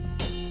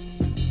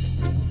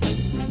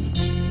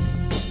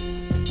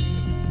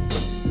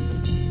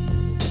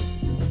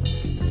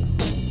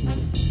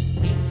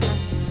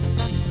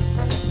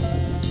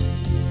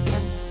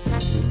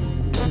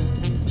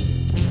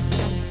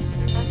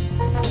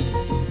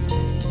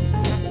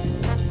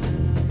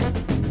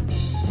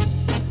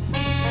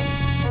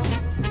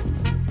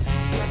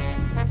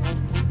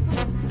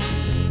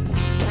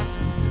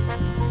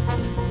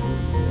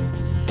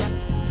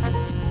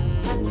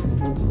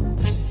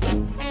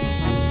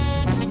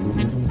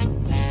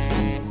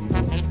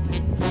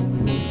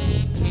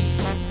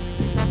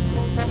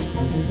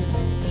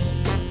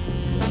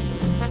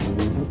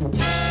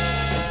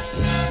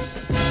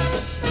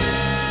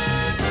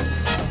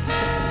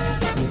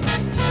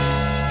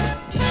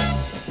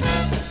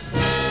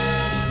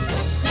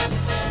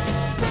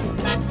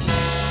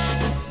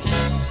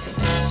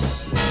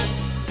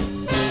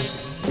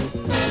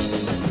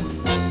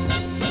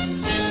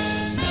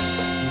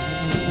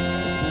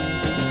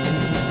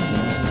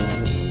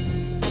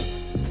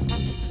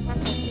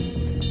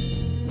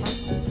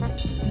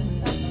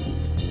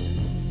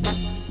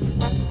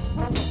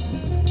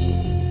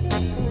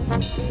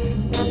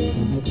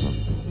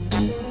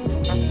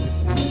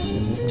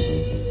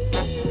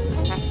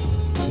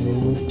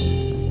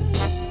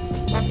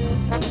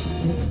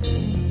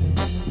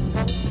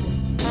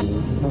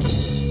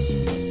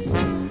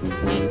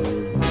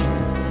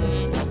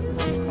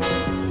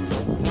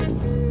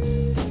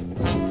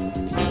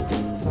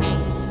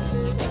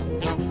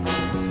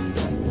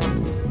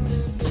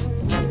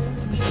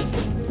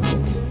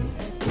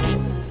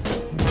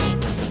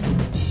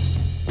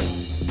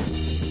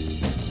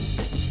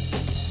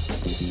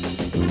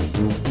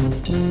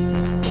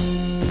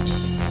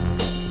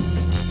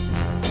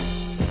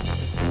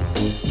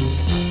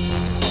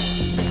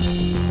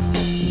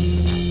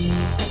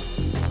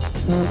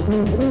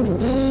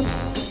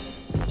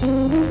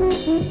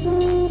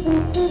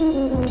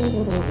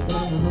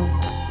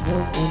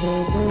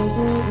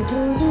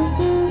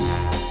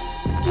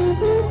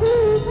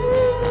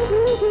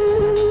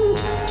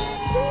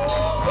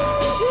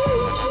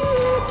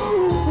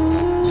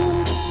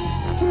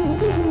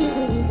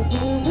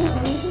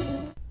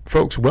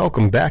Folks,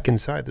 welcome back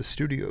inside the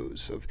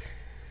studios of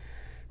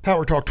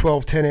Power Talk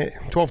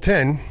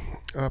 1210.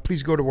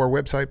 Please go to our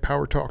website,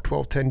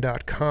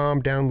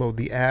 powertalk1210.com. Download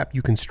the app.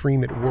 You can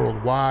stream it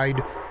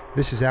worldwide.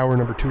 This is hour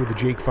number 2 of the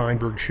Jake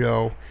Feinberg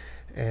Show.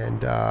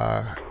 And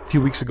a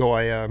few weeks ago,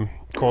 I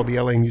called the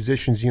LA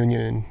Musicians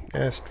Union and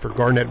asked for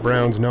Garnett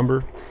Brown's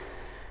number.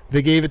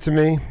 They gave it to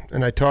me,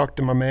 and I talked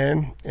to my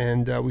man,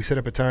 and we set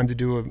up a time to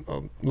do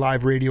a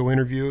live radio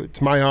interview. It's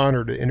my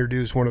honor to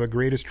introduce one of the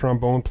greatest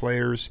trombone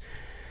players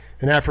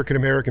and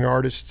African-American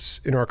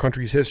artists in our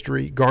country's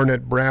history,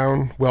 Garnett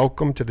Brown.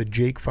 Welcome to the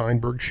Jake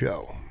Feinberg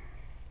Show.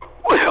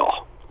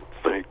 Well,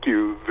 thank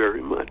you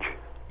very much.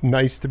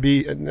 Nice to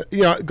be.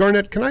 Yeah,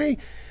 Garnett, I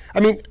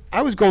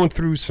was going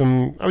through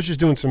I was just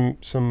doing some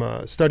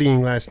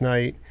studying last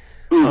night.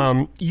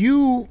 Can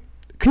you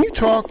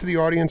talk to the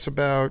audience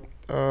about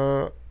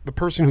the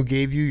person who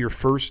gave you your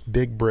first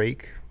big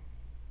break?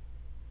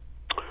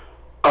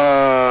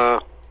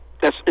 That's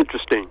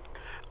interesting.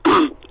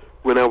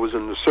 When I was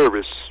in the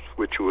service,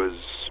 which was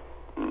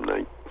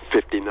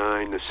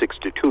 59 to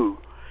 62,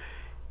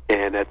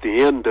 and at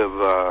the end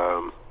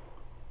of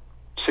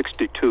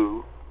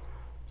 62,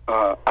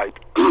 I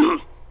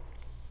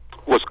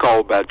was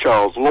called by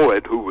Charles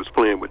Lloyd, who was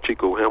playing with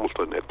Chico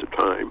Hamilton at the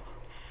time,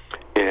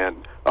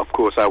 and of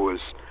course I was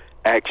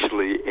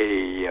actually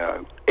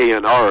a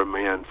A&R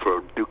man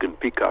for Duke and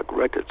Peacock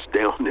Records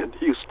down in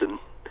Houston.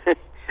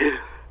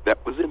 That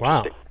was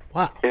interesting.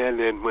 Wow. And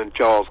then when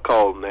Charles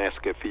called and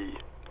asked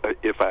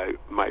if I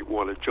might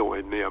want to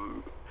join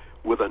them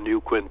with a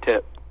new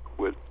quintet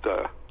with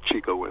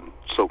Chico and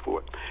so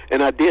forth.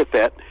 And I did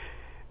that.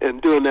 And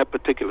during that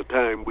particular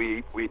time,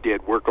 we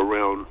did work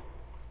around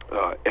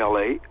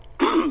L.A.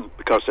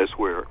 because that's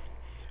where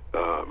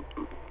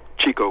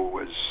Chico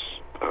was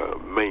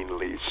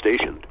mainly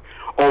stationed.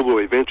 Although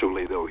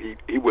eventually, though, he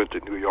went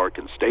to New York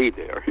and stayed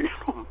there.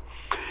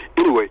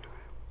 Anyway,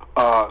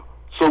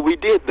 so we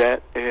did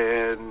that,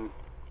 and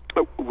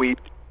we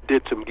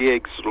did some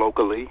gigs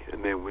locally,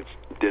 and then we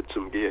did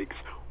some gigs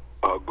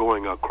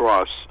going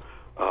across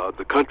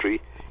the country,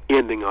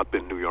 ending up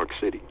in New York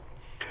City.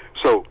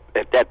 So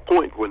at that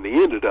point, when they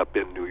ended up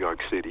in New York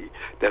City,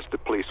 that's the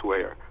place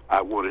where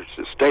I wanted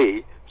to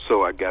stay,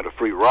 so I got a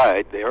free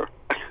ride there,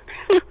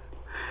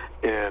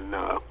 and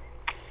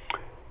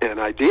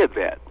I did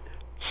that.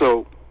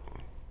 So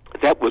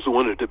that was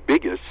one of the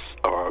biggest,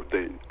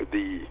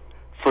 the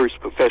first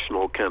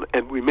professional kind of,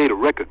 and we made a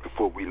record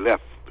before we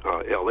left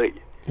L.A.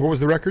 What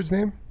was the record's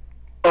name?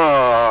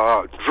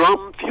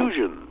 Drum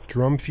Fusion.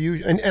 Drum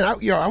Fusion. And I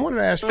wanted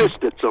to ask you.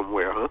 Missed it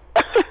somewhere, huh?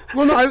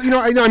 Well, no,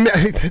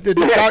 the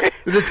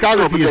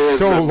discography is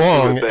so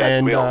long,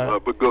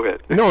 but go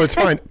ahead. No, it's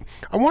fine.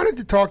 I wanted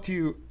to talk to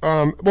you.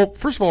 Well,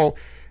 first of all,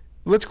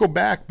 let's go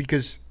back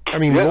because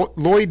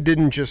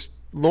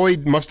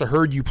Lloyd must have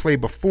heard you play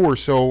before.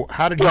 So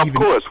how did he even? Of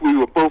course, we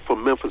were both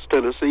from Memphis,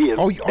 Tennessee, as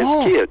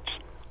kids.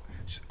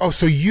 Oh,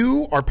 so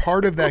you are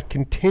part of that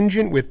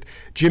contingent with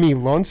Jimmy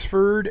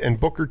Lunsford and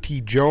Booker T.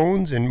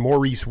 Jones and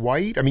Maurice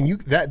White? I mean,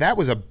 that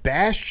was a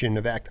bastion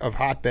of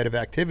hotbed of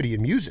activity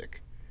in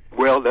music.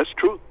 Well, that's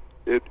true.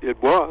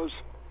 It was,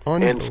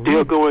 and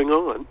still going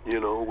on.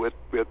 With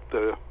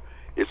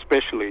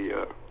especially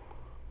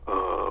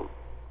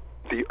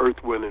the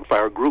Earth, Wind, and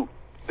Fire group.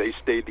 They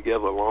stayed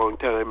together a long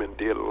time and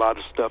did a lot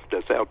of stuff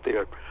that's out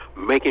there,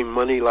 making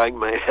money like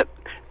mad.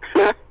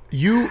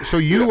 You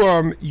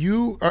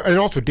and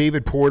also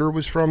David Porter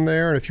was from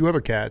there, and a few other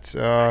cats.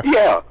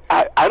 Yeah,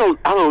 I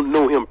don't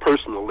know him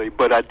personally,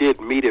 but I did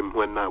meet him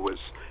when I was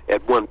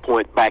at one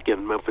point back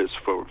in Memphis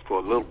for a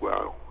little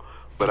while.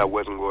 But I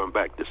wasn't going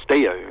back to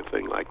stay or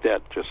anything like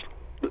that. Just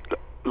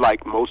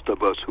like most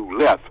of us who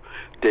left,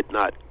 did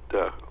not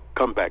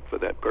come back for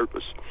that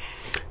purpose.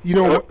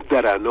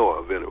 That I know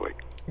of, anyway.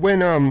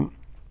 When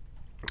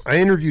I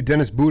interviewed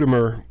Dennis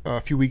Budemer a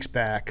few weeks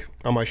back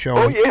on my show.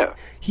 Oh, yeah.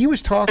 He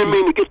was talking... You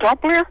mean the guitar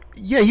player?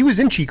 Yeah, he was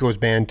in Chico's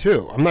band,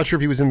 too. I'm not sure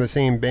if he was in the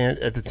same band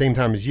at the same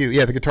time as you.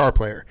 Yeah, the guitar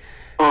player.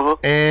 Uh-huh.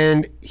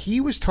 And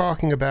he was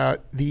talking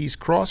about these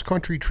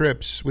cross-country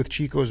trips with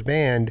Chico's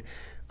band.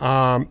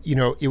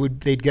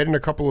 They'd get in a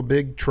couple of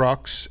big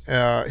trucks.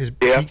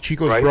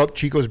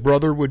 Chico's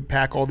brother would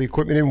pack all the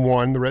equipment in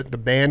one. The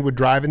band would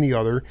drive in the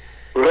other.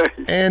 Right.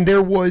 And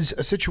there was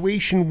a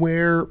situation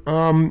where...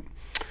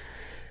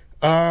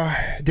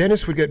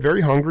 Dennis would get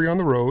very hungry on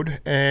the road,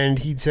 and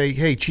he'd say,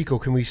 "Hey, Chico,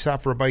 can we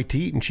stop for a bite to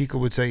eat?" And Chico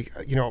would say,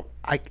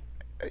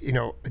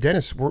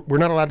 Dennis, we're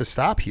not allowed to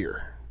stop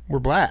here. We're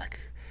black."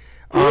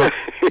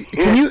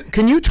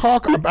 Can you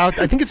talk about?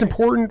 I think it's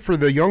important for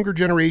the younger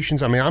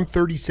generations. I mean, I'm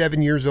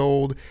 37 years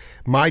old.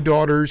 My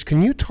daughters.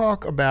 Can you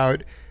talk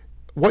about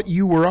what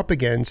you were up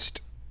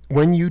against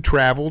when you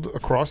traveled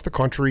across the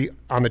country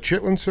on the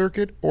Chitlin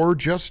circuit, or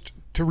just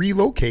to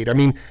relocate. I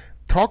mean,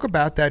 talk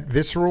about that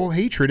visceral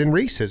hatred and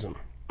racism.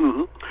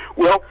 Mm-hmm.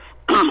 Well,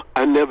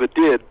 I never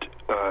did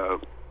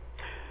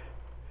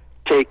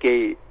take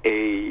a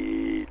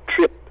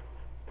trip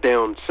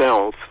down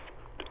south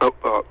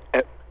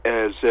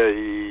as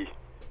a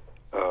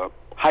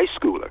high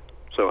schooler.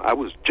 So I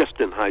was just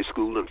in high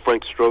school, and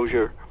Frank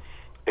Strozier,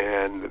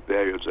 and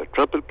there's a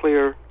trumpet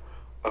player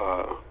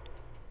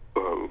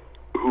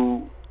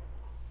who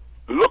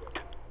looked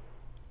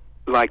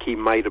like he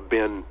might have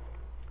been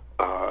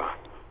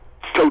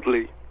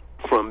totally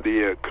from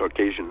the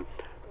Caucasian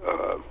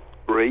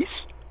race,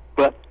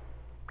 but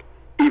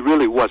he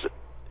really wasn't,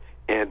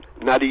 and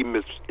not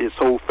even his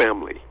whole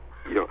family.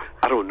 You know,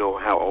 I don't know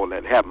how all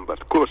that happened,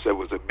 but of course there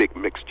was a big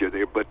mixture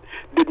there, but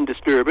didn't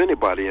disturb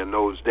anybody in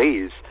those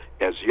days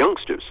as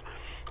youngsters.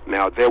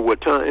 Now, there were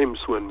times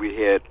when we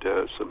had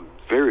some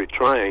very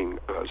trying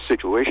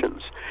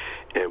situations,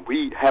 and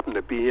we happened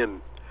to be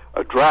in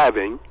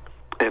driving,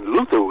 and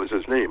Luther was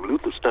his name,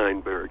 Luther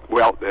Steinberg.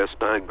 Well, there's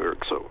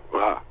Steinberg,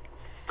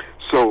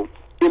 so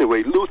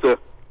anyway, Luther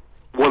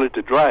wanted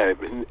to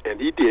drive, and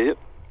he did,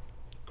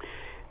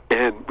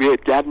 and we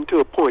had gotten to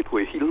a point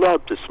where he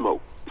loved to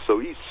smoke. So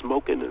he's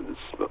smoking, and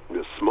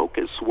the smoke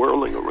is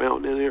swirling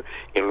around in there,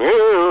 and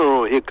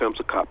here comes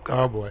a cop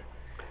car. Oh, boy.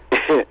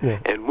 Yeah.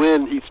 And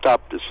when he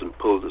stopped us and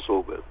pulled us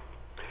over,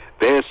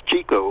 there's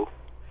Chico,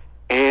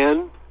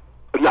 and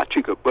not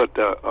Chico, but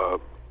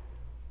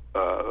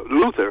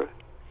Luther,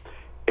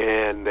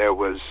 and there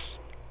was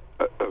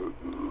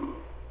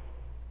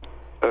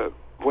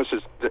what's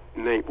his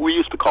name? We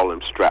used to call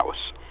him Strauss,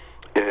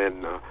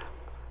 and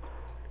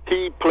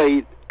he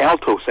played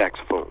alto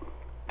saxophone.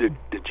 Did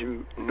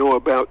you know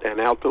about an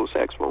alto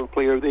saxophone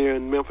player there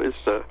in Memphis?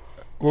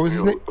 What was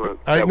his name?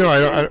 I don't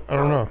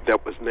know.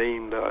 That was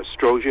named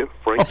Strozier.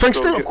 Frank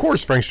Strozier. Of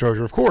course, Frank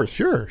Strozier. Of course,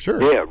 sure.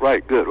 Yeah,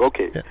 right. Good.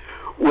 Okay. Yeah.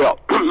 Well,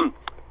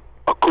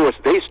 of course,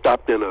 they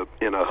stopped in a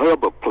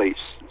hub of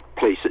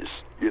places.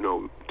 You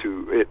know,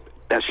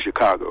 that's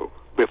Chicago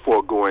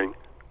before going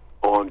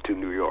on to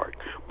New York.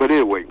 But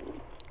anyway,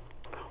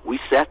 we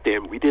sat there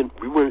and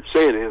we weren't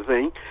saying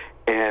anything.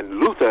 And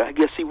Luther, I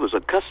guess he was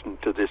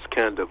accustomed to this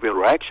kind of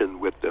interaction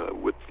with the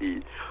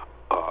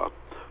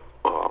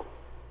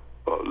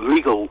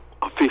legal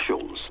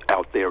officials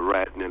out there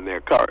riding in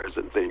their cars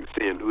and things,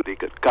 seeing who they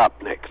could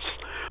cop next.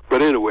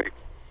 But anyway,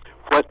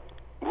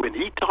 when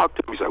he talked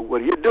to me, he said,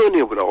 "What are you doing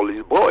here with all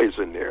these boys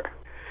in there?"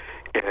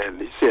 And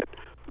he said,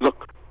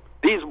 "Look,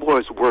 these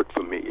boys work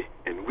for me,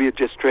 and we're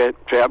just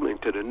traveling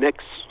to the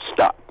next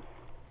stop."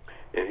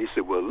 And he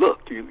said, "Well,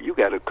 look, you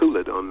got to cool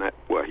it on that."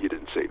 Well, he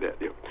didn't say that.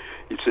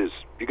 He says,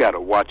 "You got to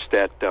watch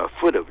that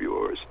foot of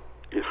yours."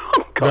 You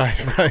know,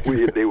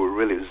 right. They were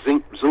really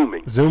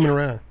zooming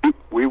around.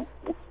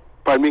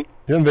 Pardon me?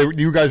 Yeah,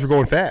 you guys were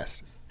going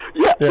fast.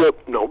 Yeah.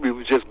 No, we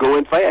were just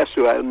going fast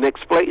to our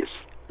next place,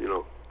 you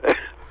know,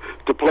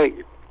 to play.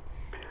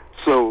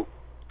 So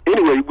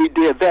anyway, we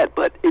did that,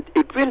 but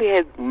it really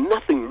had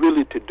nothing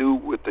really to do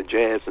with the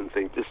jazz and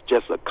things. It's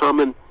just a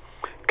common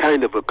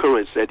kind of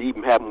occurrence that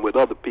even happened with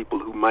other people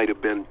who might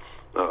have been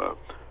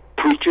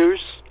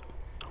preachers,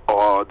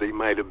 or they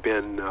might have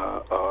been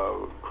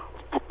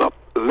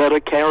letter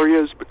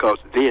carriers, because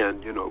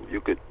then, you know,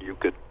 you could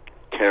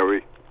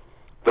carry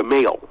the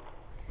mail.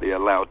 They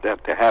allowed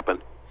that to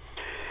happen.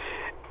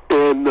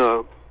 And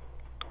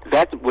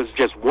that was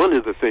just one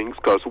of the things,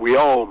 because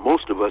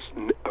most of us,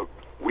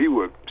 we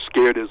were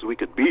scared as we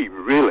could be,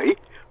 really,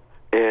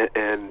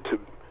 and to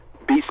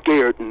be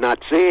scared and not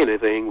say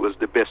anything was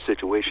the best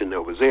situation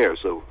that was there.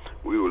 So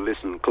we were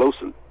listening close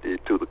to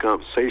the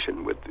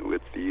conversation with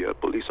the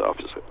police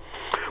officer.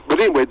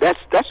 But anyway,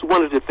 that's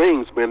one of the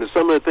things, man.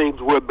 Some of the things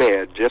were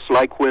bad, just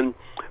like when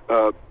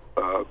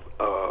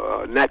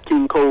Nat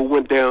King Cole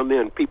went down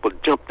there and people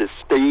jumped the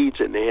stage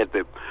and they had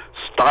to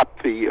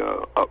stop the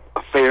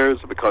affairs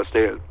because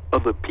there are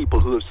other people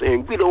who are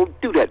saying, we don't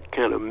do that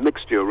kind of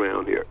mixture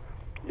around here,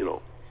 you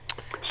know.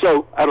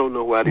 So I don't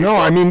know why. No,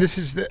 I mean, this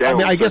is.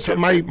 I guess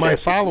my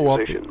follow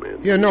up.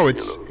 Yeah, no,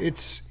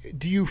 it's.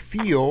 Do you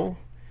feel,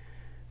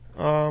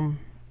 from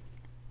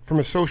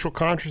a social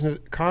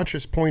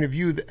conscious point of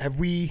view, that have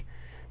we,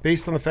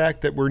 based on the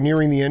fact that we're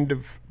nearing the end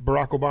of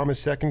Barack Obama's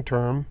second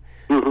term,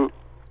 mm-hmm.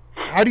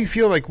 How do you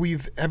feel like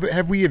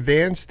have we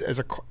advanced as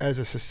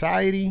a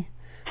society?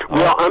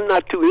 Well, I'm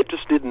not too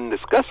interested in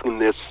discussing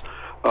this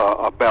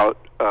about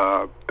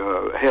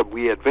have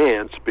we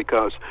advanced,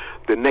 because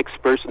the next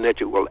person that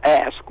you will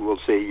ask will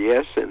say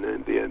yes, and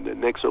then the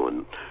next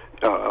one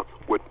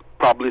would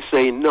probably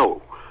say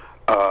no.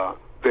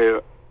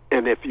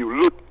 And if you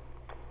look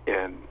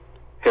and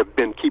have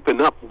been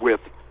keeping up with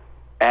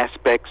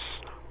aspects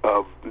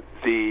of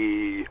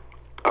the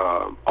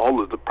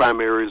all of the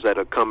primaries that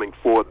are coming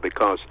forth,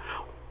 because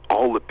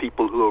all the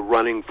people who are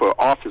running for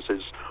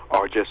offices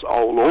are just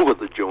all over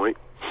the joint,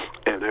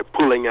 and they're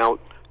pulling out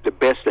the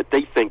best that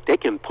they think they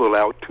can pull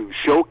out to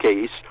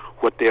showcase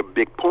what their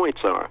big points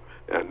are.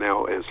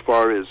 Now, as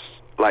far as,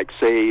 like,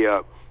 say,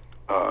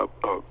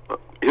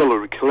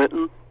 Hillary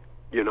Clinton,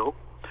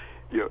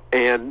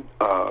 and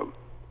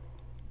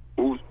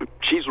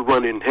she's he's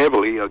running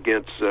heavily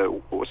against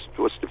what's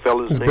the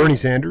fellow's It's name? Bernie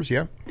Sanders,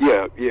 yeah.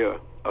 Yeah.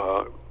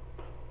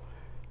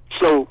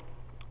 So,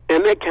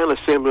 and they're kind of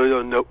similar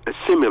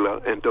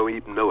and don't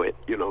even know it,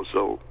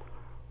 So,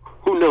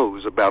 who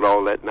knows about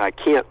all that? And I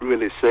can't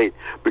really say,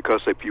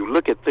 because if you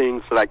look at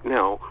things like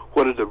now,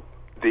 what are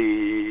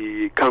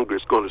the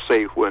Congress going to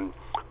say when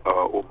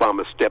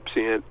Obama steps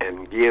in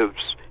and gives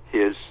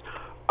his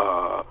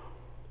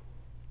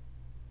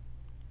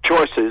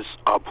choices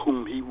of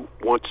whom he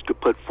wants to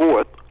put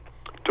forth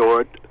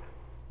toward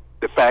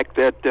the fact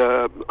that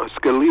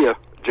Scalia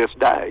just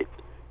died,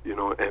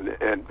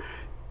 and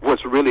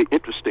what's really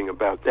interesting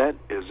about that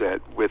is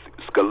that with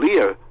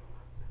Scalia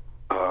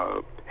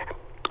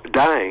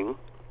dying,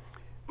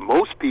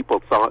 most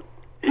people thought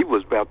he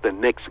was about the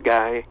next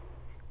guy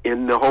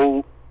in the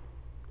whole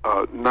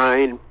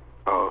 9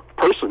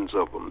 persons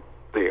of them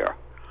there.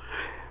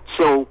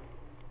 So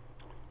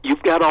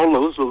you've got all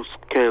those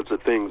kinds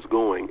of things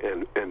going,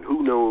 and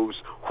who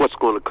knows what's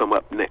going to come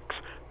up next.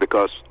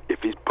 Because if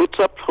he puts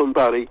up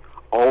somebody,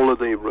 all of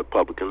the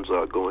Republicans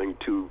are going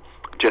to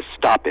just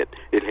stop it.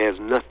 It has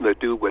nothing to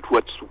do with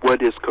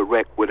what is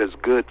correct, what is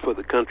good for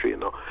the country,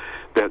 and all.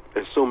 That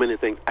there's so many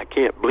things. I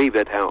can't believe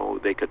it, how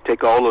they could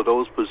take all of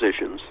those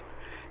positions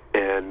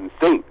and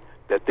think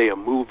that they are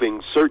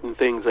moving certain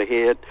things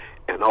ahead,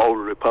 and all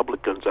the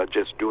Republicans are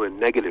just doing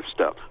negative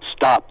stuff.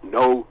 Stop.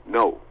 No.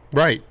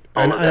 Right.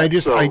 And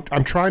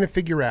I'm trying to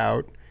figure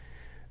out,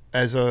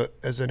 as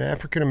an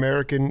African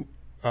American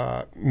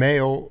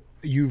male,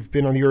 you've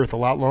been on the earth a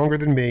lot longer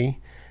than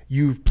me.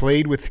 You've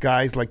played with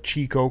guys like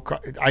Chico.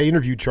 I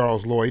interviewed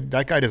Charles Lloyd.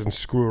 That guy doesn't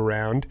screw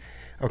around.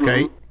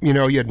 Okay,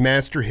 Mm-hmm. You had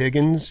Master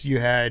Higgins, you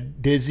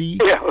had Dizzy.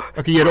 Yeah.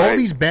 Okay, you had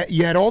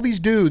right. all these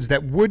dudes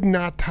that would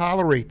not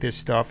tolerate this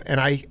stuff, and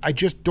I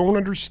just don't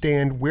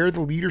understand where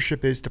the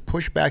leadership is to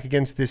push back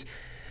against this.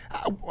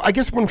 I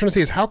guess what I'm trying to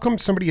say is, how come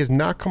somebody has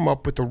not come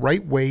up with the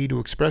right way to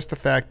express the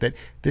fact that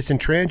this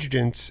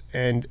intransigence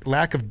and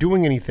lack of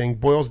doing anything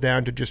boils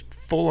down to just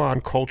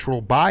full-on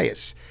cultural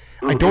bias?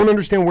 Mm-hmm. I don't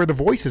understand where the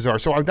voices are.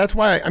 So that's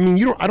why I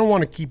don't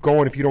want to keep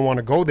going if you don't want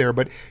to go there.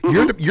 But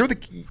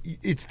mm-hmm.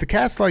 It's the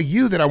cats like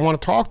you that I want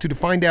to talk to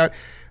find out,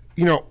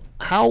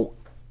 how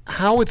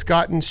it's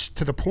gotten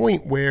to the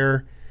point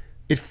where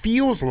it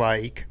feels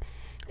like,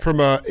 from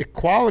a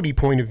equality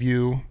point of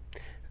view,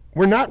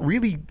 we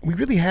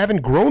really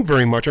haven't grown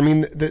very much. I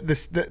mean,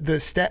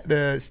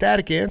 the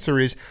static answer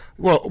is,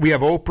 well, we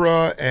have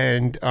Oprah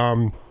and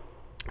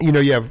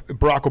you have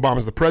Barack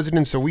Obama's the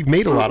president, so we've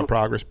made a lot of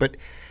progress. But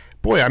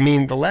boy, I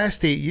mean, the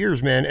last 8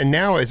 years, man, and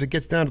now as it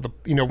gets down to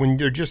the, when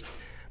they're just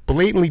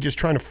blatantly just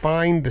trying to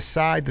find the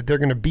side that they're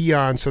going to be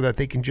on so that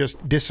they can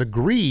just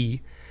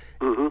disagree,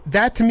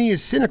 that to me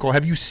is cynical.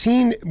 Have you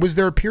seen, was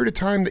there a period of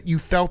time that you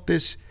felt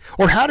this,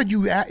 or how did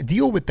you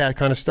deal with that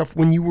kind of stuff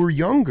when you were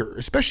younger,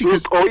 especially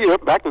because... Oh, yeah,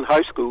 back in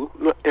high school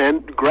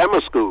and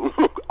grammar school,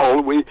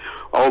 all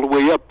the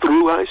way up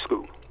through high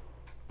school.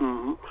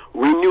 Mm-hmm.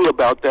 We knew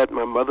about that.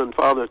 My mother and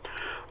father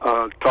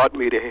taught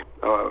me to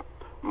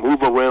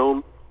move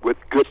around with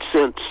good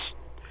sense,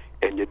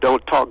 and you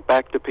don't talk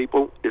back to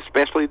people,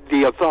 especially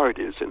the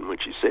authorities. And when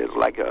she says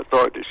like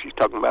authorities, she's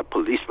talking about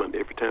policemen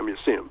every time you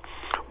see them.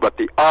 But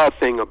the odd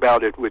thing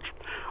about it, which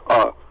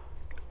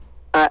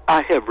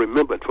I have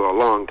remembered for a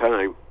long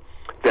time,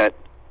 that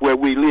where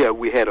we live,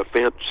 we had a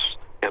fence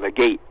and a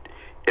gate,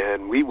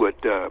 and we would,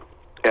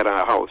 at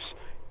our house,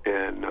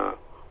 and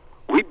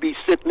we'd be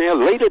sitting there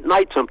late at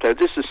night sometimes.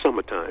 This is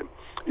summertime.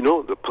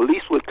 The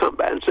police would come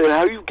by and say,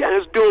 "How you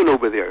guys doing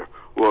over there?"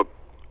 Well,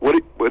 what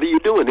are you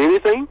doing?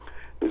 Anything?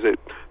 He said,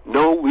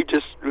 "No, we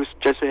just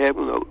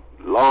having a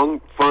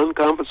long, fun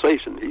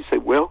conversation." He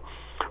said, "Well,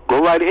 go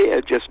right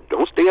ahead. Just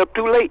don't stay up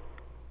too late."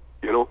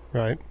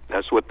 Right.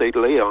 That's what they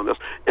lay on us,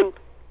 and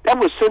that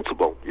was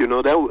sensible.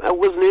 That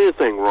wasn't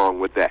anything wrong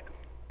with that.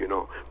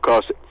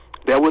 Because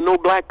there were no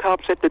black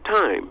cops at the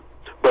time.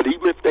 But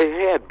even if they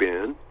had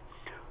been,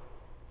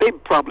 they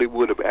probably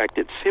would have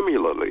acted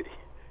similarly.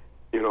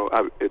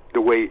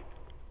 The way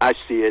I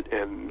see it,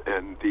 and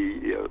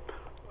the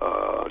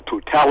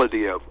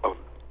totality of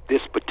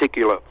this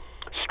particular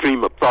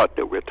stream of thought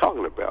that we're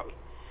talking about.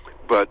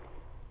 But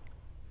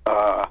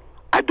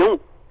I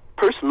don't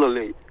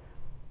personally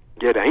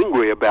get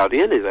angry about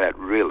any of that,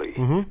 really.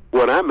 Mm-hmm.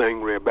 What I'm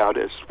angry about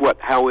is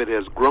how it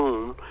has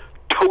grown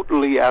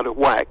totally out of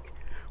whack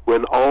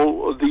when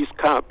all of these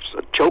cops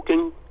are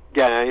choking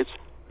guys,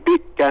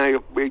 big guy,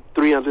 big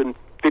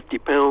 350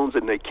 pounds,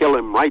 and they kill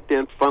him right there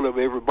in front of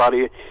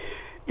everybody.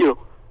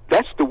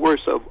 That's the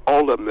worst of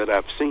all of them that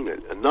I've seen.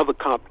 Another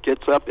cop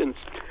gets up in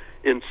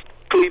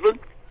Cleveland,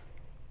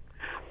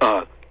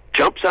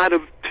 jumps out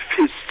of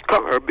his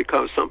car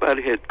because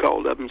somebody had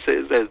called up and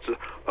says there's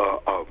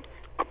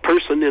a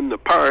person in the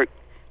park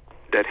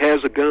that has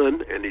a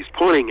gun and he's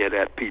pointing it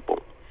at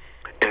people.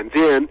 And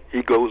then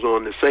he goes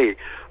on to say,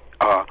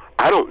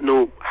 I don't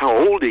know how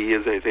old he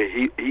is.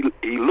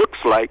 He looks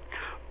like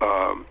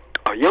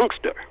a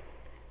youngster.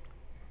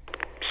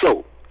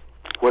 So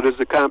what does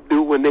the cop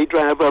do when they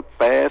drive up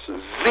fast,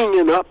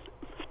 zinging up,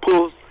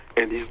 pulls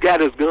and he's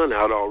got his gun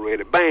out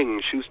already.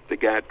 Bang! Shoots the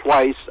guy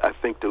twice. I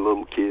think the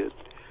little kid.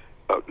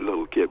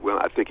 Well,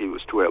 I think he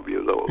was 12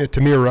 years old. Yeah,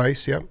 Tamir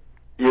Rice. Yep.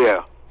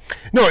 Yeah.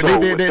 No, so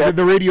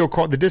the radio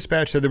call. The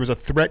dispatch said there was a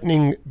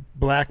threatening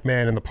black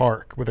man in the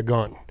park with a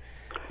gun,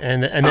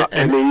 and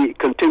he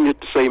continued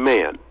to say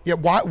 "man." Yeah.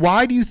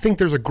 Why do you think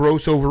there's a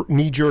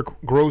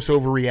knee-jerk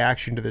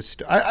overreaction to this?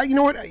 You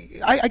know what?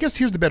 I guess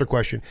here's the better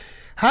question: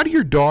 how do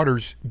your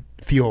daughters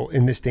feel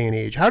in this day and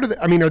age? How do they?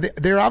 I mean,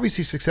 they're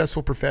obviously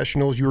successful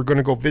professionals. You were going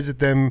to go visit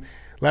them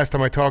last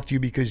time I talked to you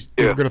because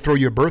they were going to throw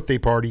you a birthday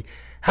party.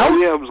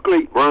 It was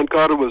great. Ron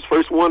Carter was the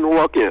first one to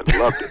walk in.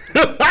 Loved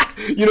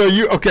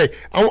it. Okay.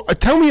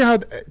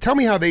 Tell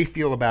me how they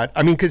feel about it.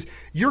 I mean, because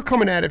you're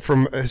coming at it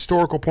from a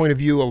historical point of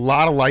view, a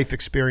lot of life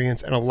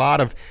experience, and a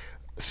lot of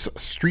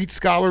street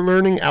scholar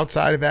learning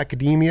outside of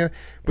academia.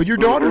 But your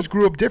daughters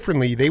grew up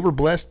differently. They were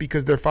blessed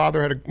because their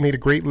father had made a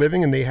great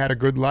living, and they had a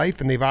good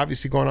life, and they've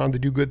obviously gone on to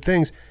do good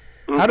things.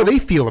 How do they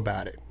feel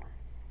about it?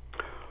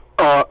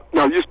 Now,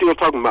 you're still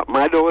talking about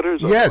my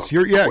daughters? Yes.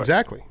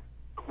 Exactly.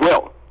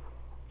 Well,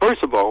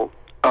 first of all,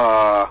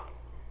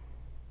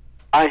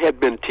 I had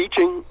been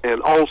teaching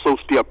and also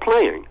still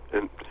playing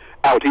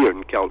out here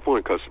in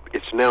California because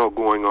it's now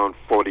going on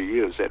 40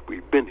 years that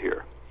we've been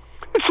here.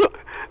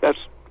 That's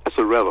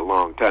a rather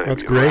long time.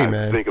 That's great,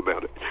 man. Think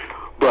about it.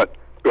 But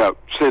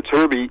since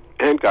Herbie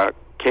Hancock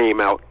came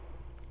out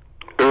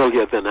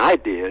earlier than I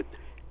did,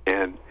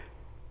 and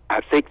I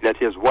think that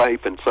his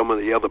wife and some of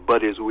the other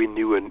buddies we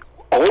knew, and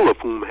all of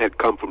whom had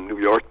come from New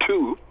York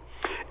too,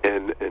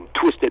 and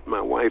twisted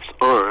my wife's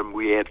arm.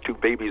 We had two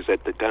babies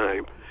at the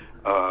time.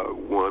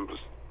 One was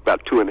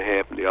about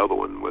 2.5, and the other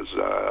one was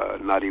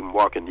not even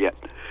walking yet.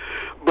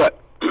 But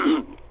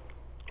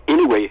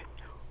anyway,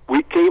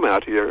 we came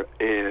out here,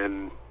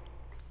 and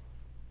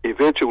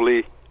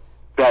eventually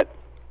that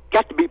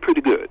got to be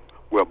pretty good.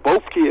 Well,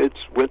 both kids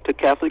went to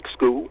Catholic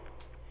school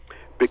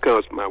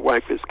because my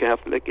wife is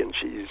Catholic, and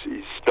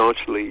she's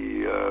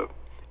staunchly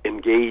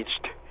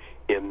engaged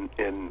in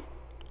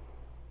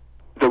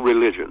the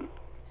religion.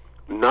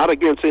 Not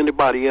against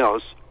anybody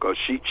else, because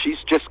she's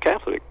just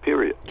Catholic,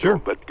 period. Sure.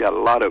 But got a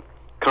lot of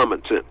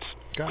common sense.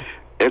 Got it.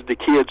 As the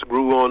kids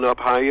grew on up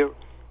higher,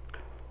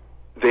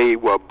 they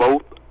were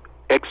both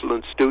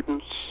excellent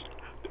students.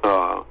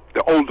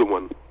 The older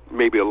one,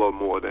 maybe a little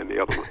more than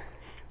the other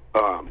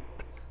one.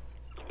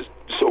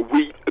 So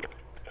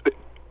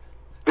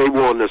they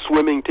were on the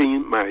swimming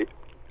team. My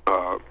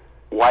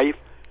wife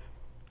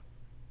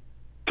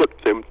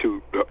took them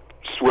to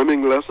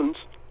swimming lessons,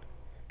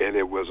 and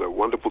it was a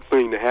wonderful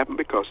thing to happen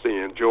because they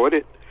enjoyed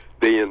it.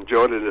 They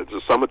enjoyed it in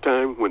the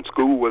summertime when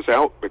school was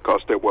out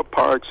because there were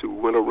parks who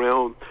went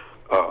around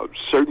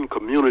certain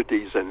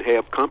communities and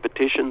have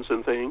competitions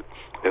and things.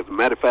 As a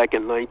matter of fact,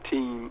 in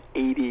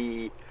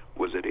 1980,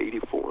 was it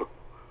 84,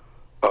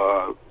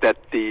 that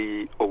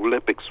the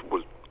Olympics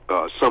was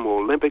Summer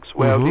Olympics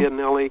were out here in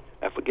LA.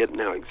 I forget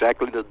now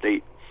exactly the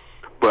date,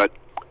 but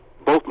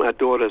both my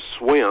daughters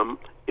swam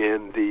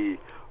in the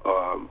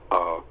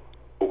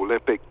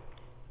Olympic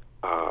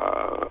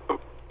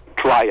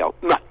tryout.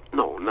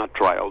 Not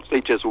trials.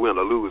 They just win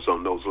or lose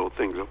on those little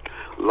things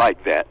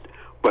like that.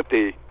 But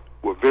they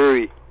were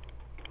very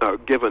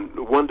given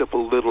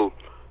wonderful little,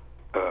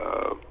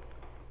 how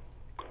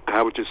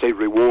would you say,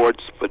 rewards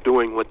for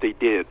doing what they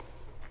did.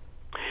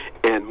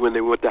 And when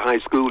they went to high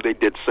school, they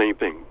did the same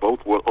thing.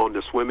 Both were on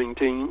the swimming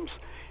teams,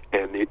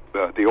 and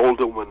the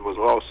older one was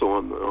also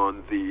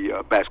on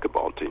the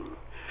basketball team.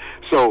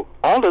 So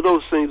all of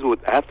those things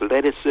with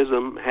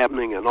athleticism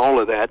happening and all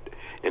of that,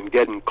 and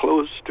getting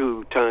close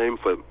to time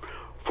for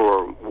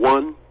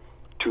one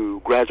to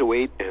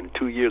graduate, and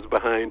 2 years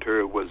behind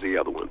her was the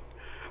other one.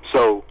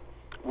 So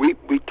we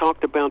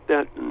talked about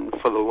that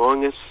for the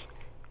longest,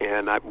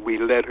 and we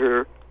let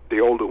her,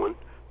 the older one,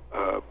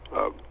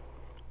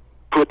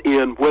 put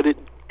in what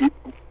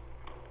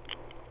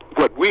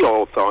we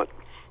all thought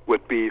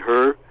would be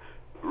her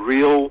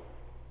real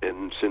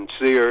and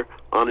sincere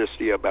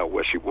honesty about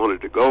where she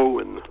wanted to go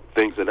and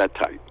things of that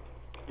type,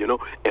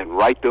 and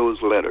write those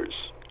letters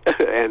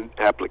and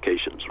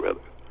applications, rather.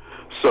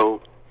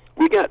 So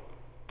we got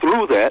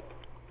through that,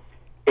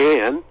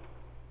 and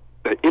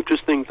the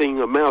interesting thing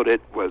about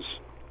it was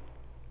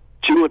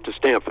she went to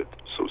Stanford.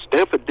 So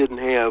Stanford didn't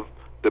have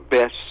the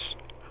best,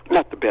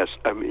 not the best,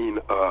 I mean,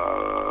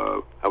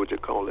 how would you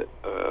call it?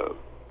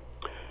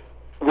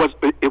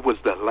 It was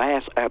the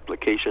last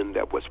application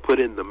that was put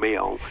in the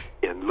mail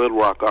in Little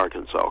Rock,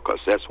 Arkansas, because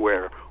that's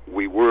where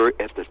we were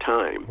at the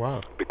time.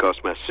 Wow. Because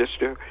my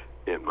sister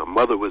and my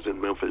mother was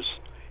in Memphis,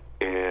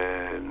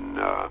 and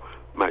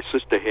my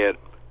sister had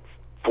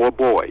 4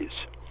 boys,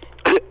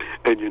 and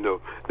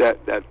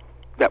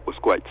that was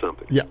quite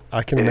something. Yeah,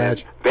 I can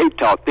imagine. They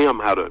taught them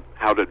how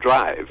to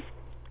drive,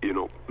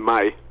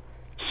 my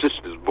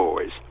sister's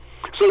boys.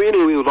 So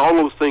anyway, with all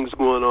those things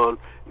going on,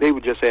 they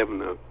were just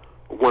having a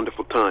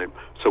wonderful time.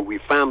 So we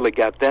finally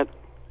got that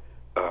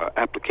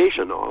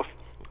application off,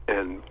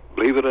 and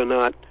believe it or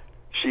not,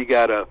 she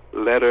got a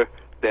letter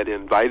that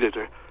invited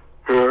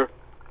her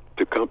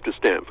to come to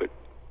Stanford.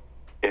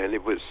 and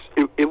it was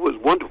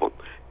wonderful.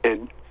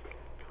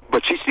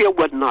 But she still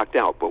wasn't knocked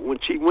out. But when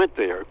she went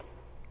there,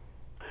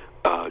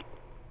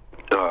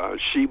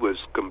 she was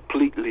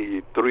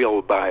completely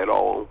thrilled by it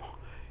all,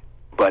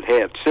 but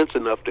had sense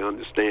enough to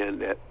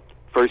understand that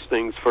first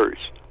things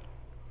first.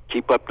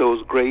 Keep up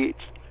those grades.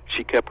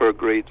 She kept her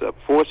grades up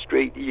 4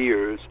 straight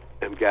years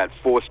and got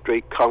 4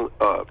 straight, how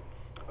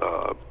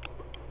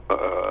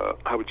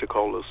would you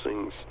call those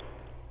things?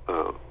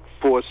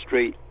 4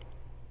 straight.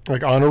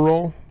 Like honor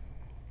roll?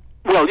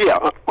 Well, yeah.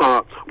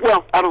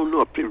 Well, I don't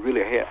know if they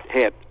really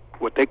had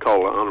what they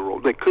call an honor roll.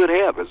 They could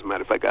have, as a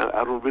matter of fact.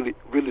 I don't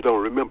really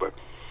don't remember.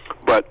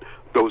 But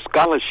those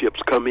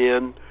scholarships come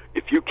in.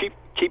 If you keep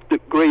the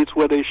grades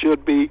where they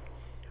should be,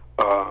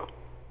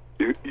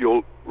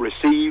 you'll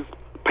receive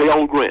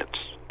Pell Grants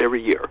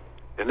every year.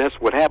 And that's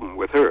what happened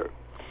with her.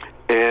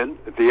 And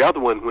the other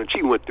one, when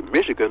she went to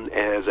Michigan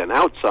as an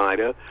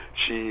outsider,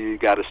 she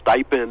got a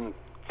stipend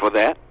for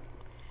that.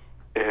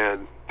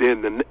 And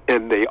then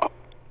they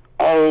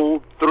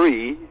all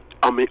three,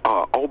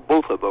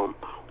 both of them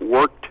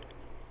worked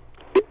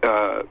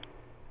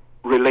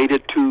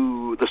related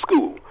to the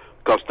school.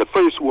 Because the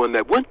first one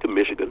that went to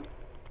Michigan,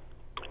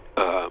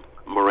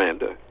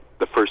 Miranda,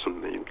 the first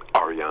one named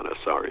Ariana,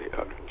 sorry,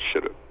 I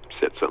should have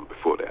said something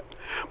before that.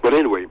 But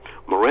anyway,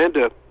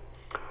 Miranda's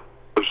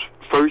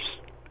first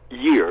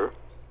year,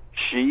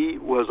 she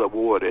was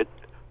awarded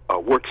a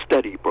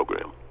work-study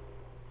program.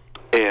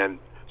 And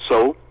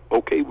so,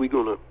 okay, we're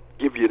going to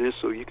give you this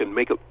so you can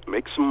make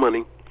some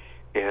money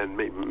and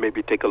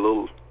maybe take a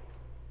little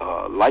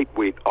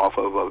lightweight off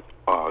of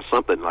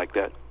something like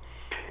that.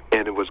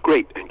 And it was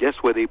great. And guess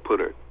where they put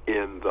her?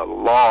 In the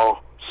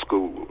law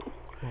school.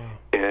 Wow.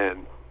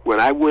 And when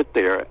I went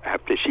there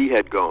after she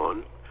had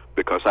gone,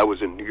 because I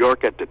was in New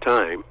York at the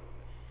time,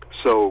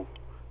 so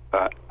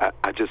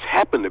I just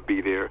happened to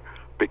be there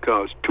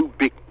because 2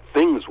 big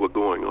things were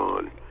going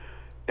on.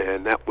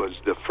 And that was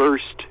the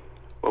first,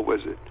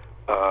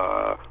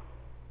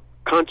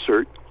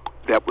 concert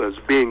that was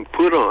being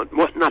put on.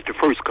 Well, not the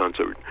first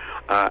concert.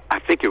 I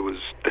think it was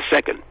the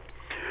second,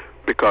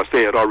 because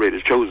they had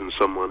already chosen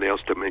someone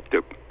else to make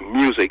the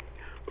music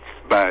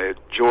by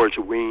George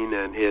Wein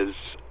and his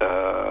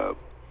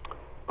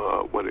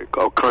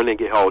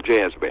Carnegie Hall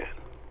Jazz Band.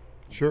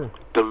 Sure.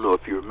 Don't know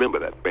if you remember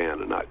that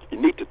band or not. You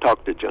need to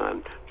talk to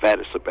John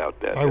Faddis about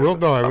that. I will.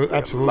 No, I will,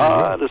 absolutely. A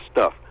lot of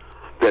stuff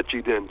that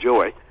you'd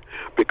enjoy,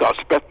 because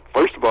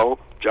first of all,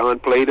 John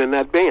played in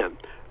that band,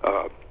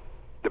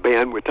 the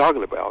band we're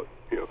talking about.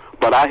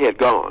 But I had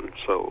gone,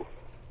 so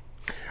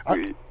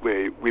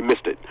we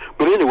missed it.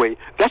 But anyway,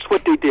 that's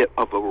what they did,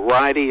 a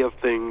variety of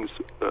things,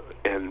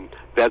 and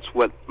that's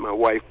what my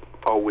wife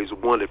always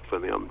wanted for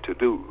them to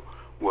do,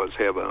 was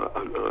have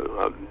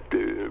a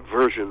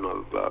diversion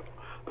of,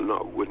 no,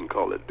 I wouldn't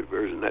call it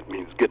diversion. That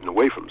means getting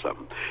away from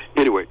something.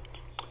 Anyway,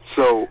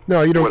 so...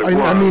 No,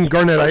 I mean,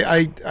 Garnett,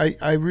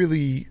 I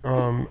really,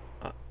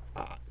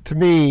 to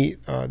me,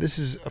 this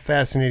is a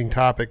fascinating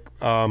topic.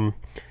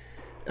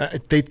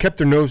 They kept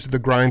their nose to the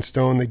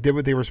grindstone. They did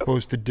what they were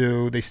supposed to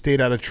do. They stayed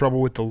out of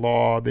trouble with the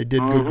law. They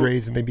did good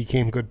grades, and they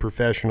became good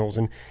professionals.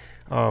 And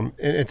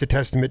it's a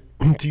testament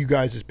to you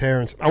guys as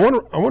parents. I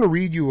want to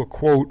read you a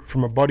quote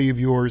from a buddy of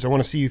yours. I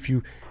want to see if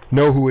you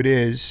know who it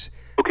is.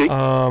 Okay.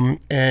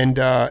 And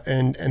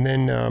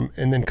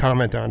then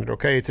comment on it.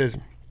 Okay. It says,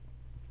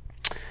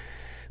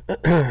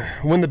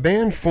 when the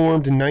band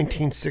formed in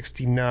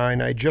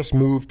 1969, I had just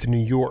moved to New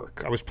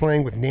York. I was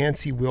playing with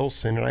Nancy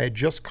Wilson, and I had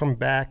just come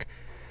back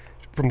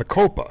from the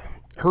Copa.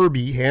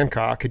 Herbie,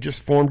 Hancock, had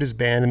just formed his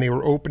band, and they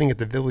were opening at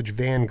the Village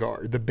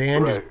Vanguard. The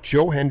band is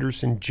Joe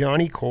Henderson,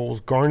 Johnny Coles,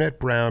 Garnett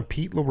Brown,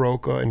 Pete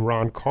LaRocca, and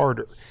Ron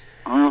Carter.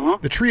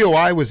 The trio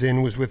I was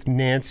in was with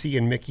Nancy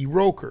and Mickey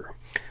Roker.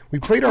 We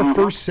played our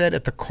first set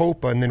at the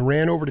Copa and then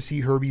ran over to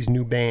see Herbie's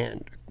new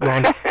band.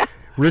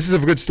 This is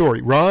a good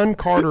story. Ron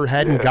Carter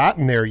hadn't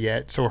gotten there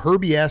yet, so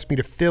Herbie asked me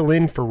to fill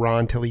in for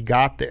Ron till he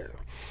got there.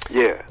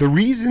 Yeah. The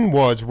reason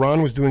was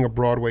Ron was doing a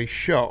Broadway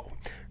show.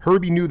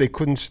 Herbie knew they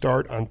couldn't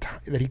start on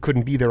that he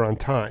couldn't be there on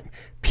time.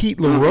 Pete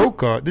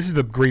LaRocca, this is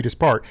the greatest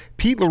part,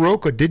 Pete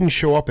LaRocca didn't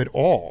show up at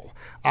all.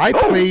 I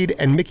played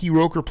and Mickey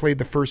Roker played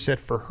the first set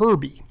for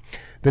Herbie.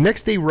 The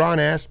next day, Ron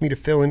asked me to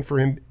fill in for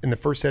him in the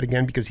first set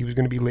again because he was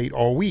going to be late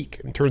all week.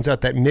 And it turns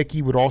out that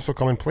Mickey would also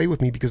come and play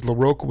with me because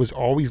LaRocca was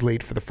always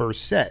late for the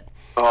first set.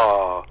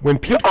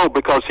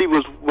 Because he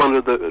was one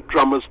of the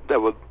drummers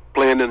that was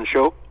playing in the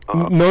show?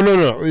 No.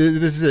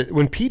 This is it.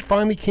 When Pete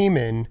finally came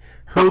in,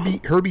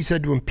 Herbie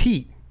said to him,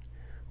 Pete,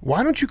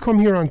 why don't you come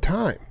here on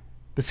time?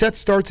 The set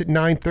starts at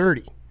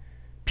 9:30.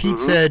 Pete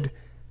said,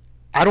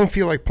 I don't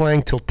feel like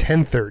playing till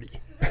 10:30.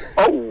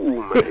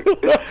 Oh, man.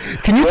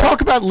 Can you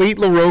talk about late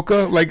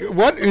LaRocca? Like,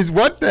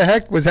 what the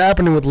heck was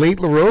happening with late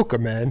LaRocca,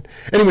 man?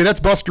 Anyway, that's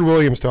Buster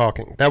Williams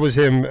talking. That was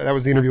him. That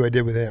was the interview I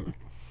did with him.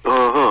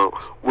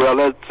 Well,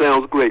 that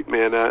sounds great,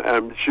 man.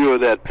 I'm sure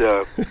that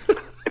I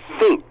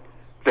think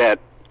that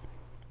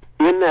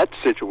in that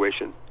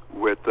situation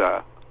with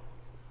the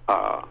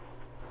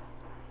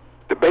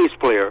bass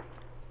player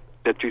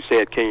that you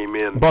said came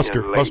in,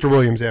 Buster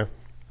Williams, yeah.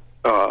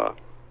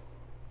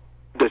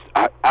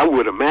 I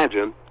would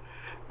imagine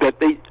that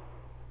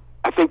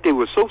I think they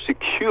were so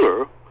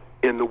secure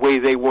in the way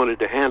they wanted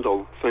to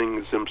handle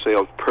things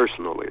themselves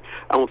personally.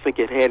 I don't think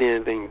it had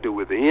anything to do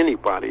with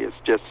anybody. It's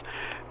just,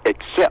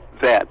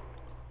 except that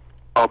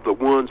of the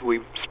ones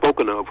we've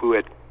spoken of who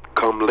had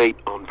come late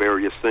on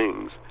various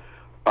things,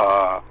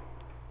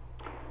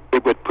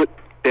 it would put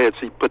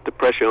the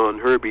pressure on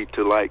Herbie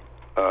to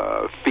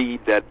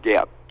feed that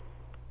gap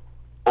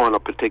on a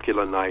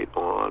particular night,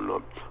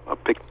 on a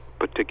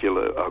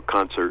particular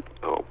concert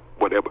or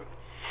whatever.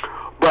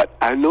 But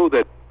I know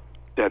that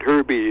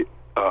Herbie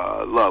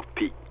loved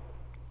Pete.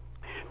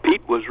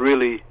 Pete was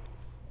really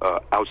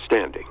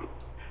outstanding.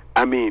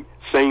 I mean,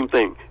 same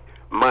thing.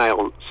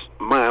 Miles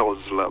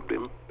loved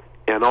him,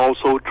 and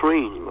also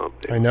Train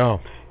loved him. I know.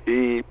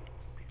 He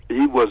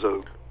was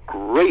a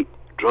great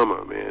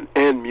drummer, man,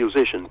 and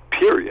musician,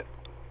 period.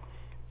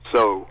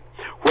 So,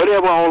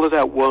 whatever all of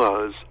that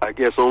was, I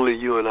guess only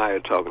you and I are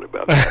talking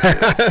about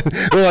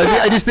that.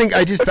 Well, I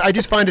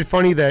just find it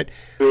funny that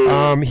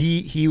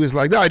he was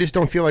like, no, I just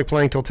don't feel like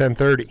playing till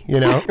 10:30.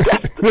 You know.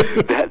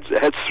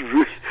 that's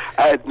really,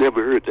 I had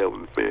never heard that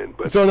one, man.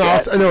 But so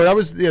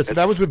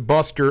that was with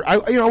Buster. I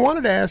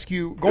wanted to ask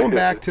you, going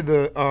back to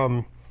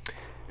the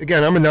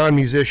again, I'm a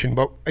non-musician,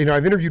 but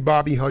I've interviewed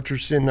Bobby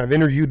Hutcherson, I've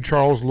interviewed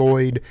Charles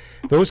Lloyd.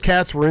 Those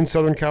cats were in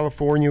Southern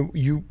California.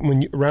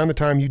 Around the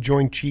time you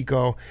joined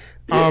Chico.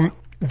 Yeah.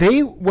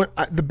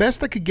 The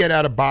best I could get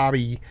out of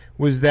Bobby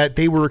was that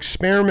they were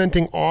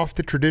experimenting off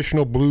the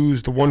traditional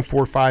blues, the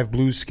 1-4-5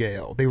 blues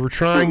scale. They were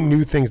trying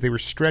new things. They were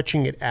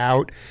stretching it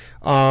out.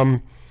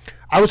 I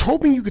was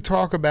hoping you could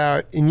talk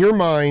about, in your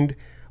mind,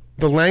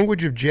 the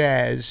language of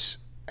jazz,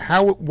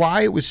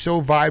 why it was so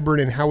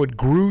vibrant and how it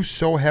grew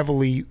so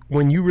heavily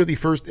when you really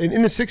first,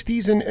 in the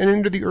 60s and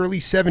into the early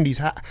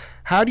 70s.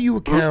 How do you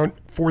account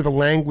for the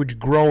language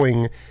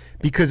growing?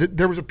 Because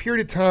there was a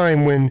period of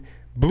time when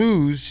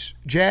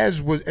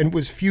jazz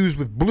was fused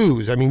with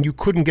blues. I mean, you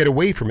couldn't get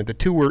away from it. The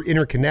two were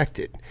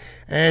interconnected.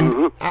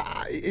 And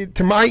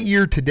to my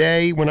ear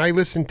today,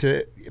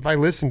 if I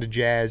listen to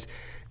jazz,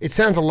 it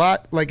sounds a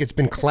lot like it's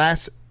been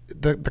the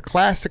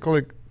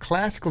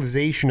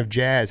classicalization of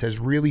jazz has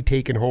really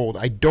taken hold.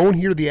 I don't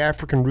hear the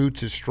African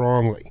roots as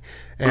strongly.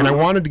 And I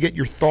wanted to get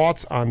your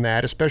thoughts on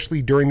that,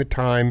 especially during the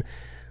time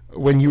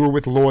when you were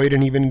with Lloyd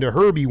and even into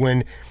Herbie,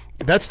 when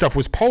that stuff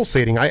was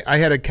pulsating. I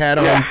had a cat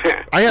on.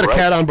 I had a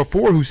cat on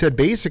before who said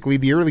basically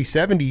the early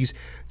 '70s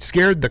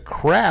scared the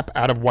crap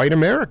out of white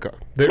America.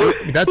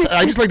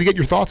 I just like to get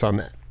your thoughts on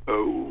that.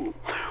 Oh,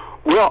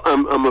 well,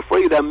 I'm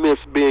afraid I miss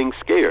being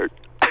scared.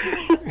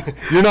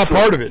 You're not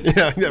part of it.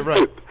 Yeah,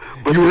 right.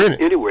 But you were in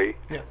it anyway.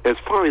 Yeah. As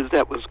far as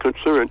that was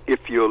concerned,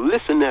 if you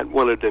listen at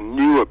one of the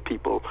newer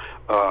people,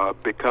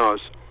 because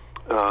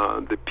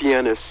the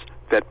pianist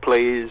that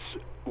plays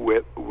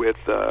with what's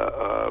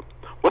the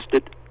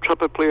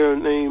trumpet player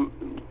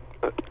name?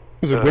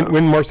 Was it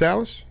Wynton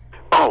Marsalis?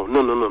 Oh,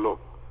 no.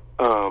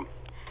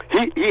 He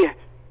let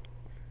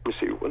me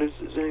see, what is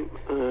his name?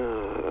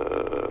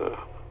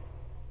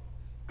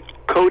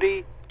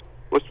 Cody?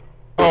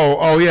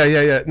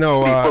 Yeah.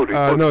 No, Cody.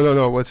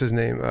 No. What's his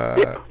name?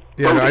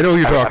 Yeah, I know who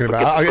you're talking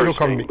about. It'll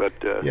come to me. But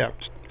yeah.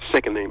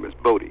 Second name is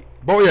Bodie.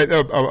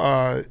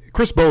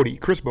 Chris Bodie.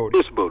 Chris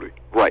Bodie,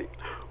 right.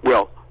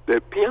 Well,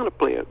 the piano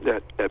player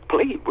that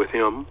played with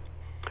him,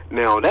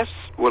 now that's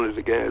one of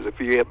the guys, if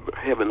you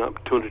have an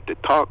opportunity to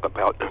talk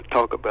about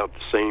the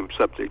same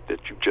subject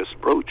that you just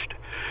broached,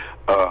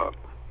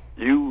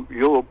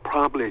 you'll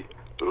probably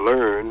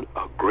learn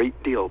a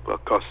great deal,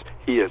 because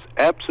he is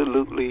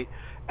absolutely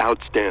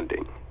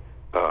outstanding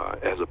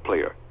as a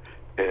player.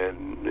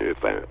 And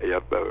if I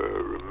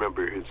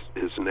remember his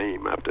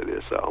name after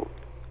this, I'll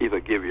either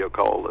give you a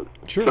call or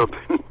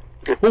something.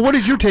 Well, what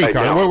is your take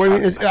on it?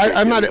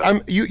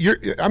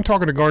 I'm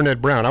talking to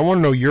Garnett Brown. I want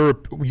to know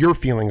your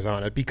feelings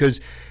on it, because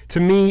to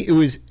me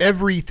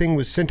everything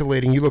was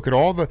scintillating. You look at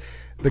all the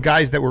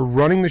guys that were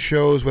running the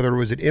shows, whether it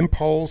was at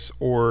Impulse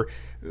or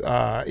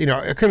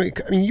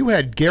you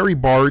had Gary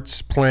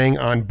Bartz playing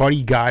on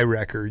Buddy Guy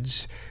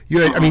records.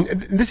 You had,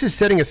 this is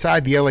setting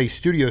aside the LA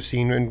studio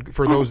scene, and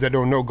for those that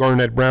don't know,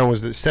 Garnett Brown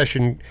was the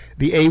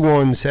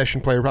A1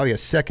 session player, probably a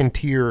second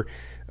tier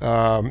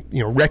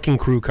wrecking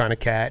crew kind of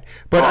cat.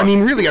 But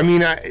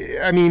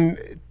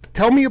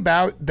tell me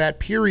about that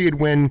period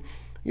when,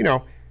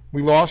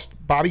 we lost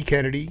Bobby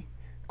Kennedy,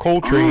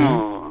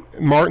 Coltrane,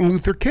 Martin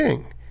Luther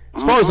King.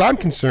 As far as I'm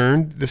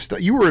concerned,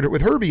 you were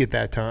with Herbie at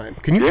that time.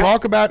 Can you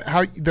talk about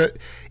how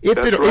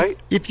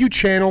if you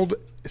channeled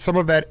some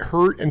of that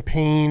hurt and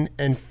pain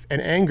and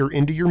anger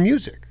into your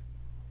music?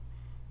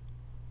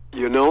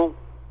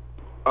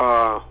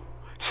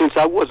 Since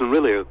I wasn't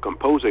really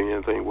composing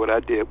anything, what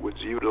I did was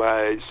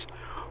utilize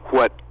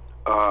what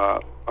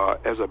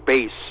as a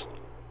base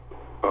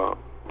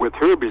with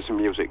Herbie's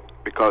music,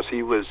 because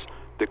he was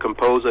the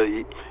composer.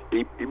 He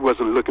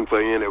wasn't looking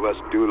for any of us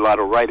to do a lot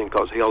of writing,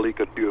 because hell, he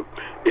could do,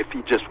 if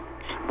he just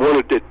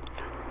wanted to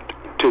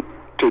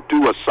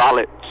do a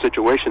solid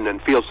situation and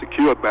feel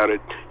secure about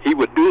it, he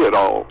would do it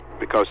all,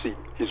 because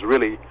he's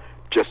really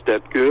just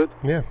that good.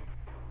 Yeah.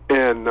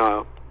 And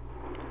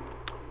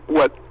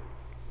what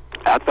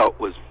I thought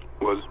was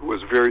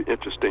very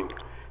interesting,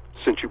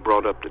 since you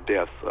brought up the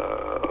death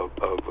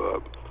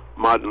of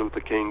Martin Luther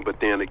King, but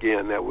then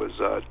again that was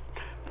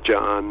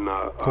John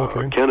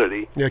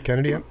Kennedy. Yeah,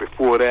 Kennedy. Yeah.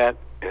 Before that,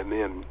 and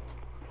then,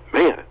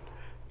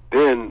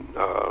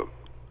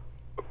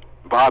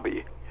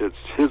 Bobby,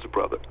 his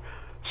brother.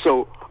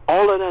 So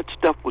all of that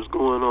stuff was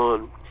going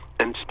on,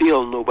 and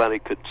still nobody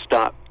could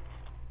stop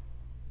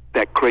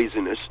that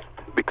craziness,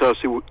 because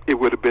it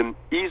would have been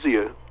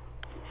easier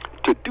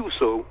to do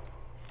so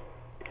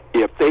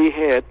if they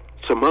had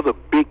some other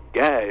big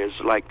guys,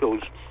 like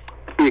those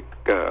big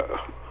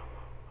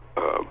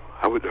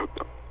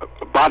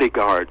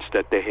bodyguards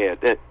that they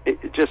had.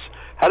 It just,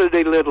 how did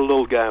they let a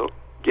little guy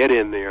get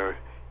in there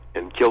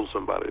and kill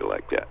somebody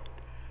like that?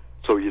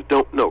 So you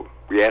don't know.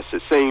 We asked the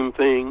same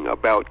thing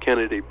about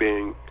Kennedy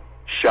being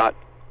shot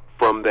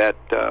from that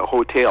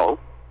hotel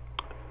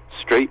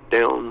straight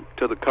down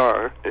to the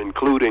car,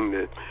 including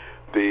the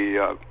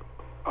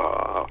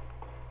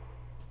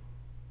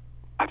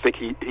I think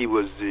he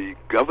was the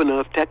governor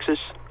of Texas,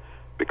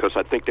 because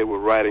I think they were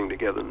riding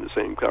together in the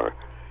same car.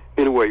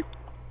 Anyway,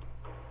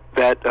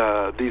 that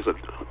these are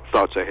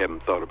thoughts I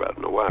haven't thought about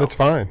in a while. That's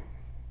fine.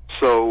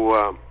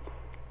 So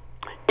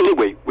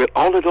anyway, with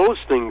all of those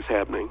things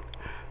happening,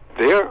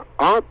 there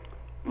are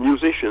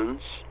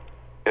musicians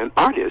and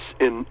artists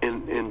in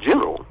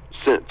general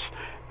sense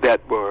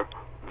that were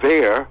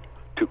there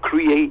to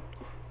create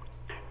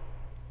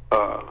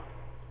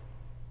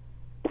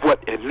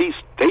what at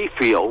least they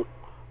feel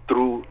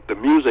through the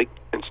music,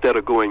 instead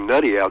of going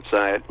nutty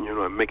outside,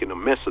 and making a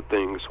mess of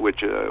things,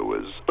 which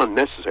was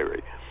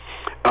unnecessary.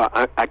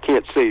 I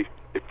can't say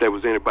if there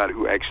was anybody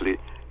who actually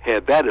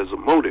had that as a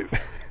motive,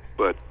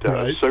 but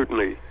right.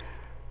 Certainly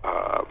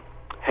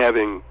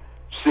having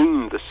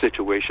seen the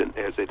situation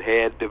as it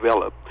had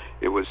developed,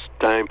 it was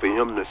time for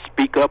him to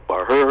speak up,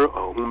 or her,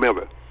 or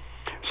whomever.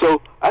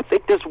 So I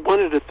think that's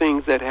one of the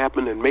things that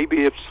happened, and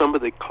maybe if some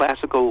of the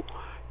classical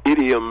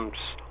idioms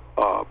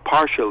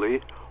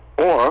partially,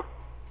 or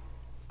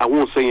I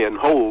won't say in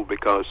whole,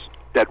 because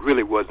that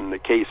really wasn't the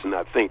case, and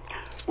I think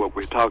what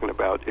we're talking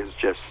about is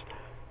just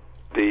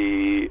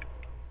the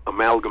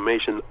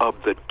amalgamation of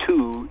the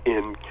two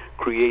in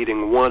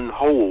creating one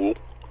whole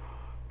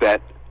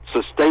that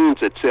sustains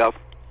itself,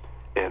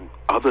 and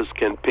others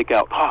can pick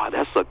out,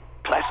 that's a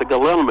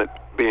classical element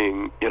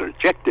being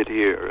interjected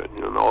here,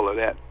 and all of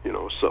that,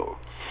 so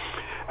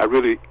I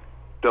really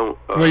don't...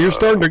 well, you're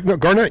starting to... No,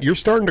 Garnett, you're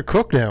starting to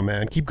cook now,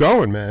 man. Keep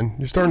going, man.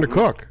 You're starting to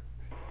cook.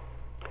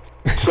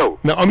 So...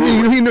 now,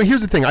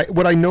 here's the thing.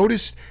 What I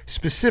noticed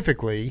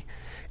specifically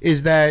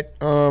is that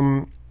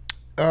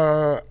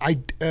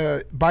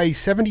by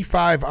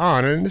 75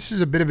 on, and this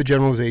is a bit of a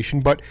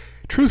generalization, but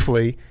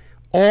truthfully,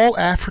 all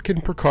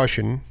African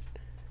percussion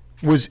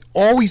was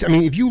always,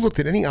 if you looked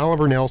at any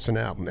Oliver Nelson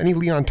album, any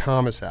Leon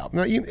Thomas album,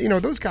 now,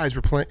 those guys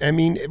were playing,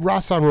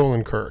 Rahsaan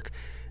Roland Kirk,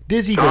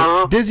 Dizzy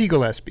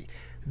Gillespie.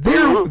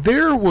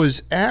 There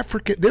was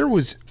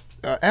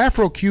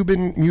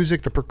Afro-Cuban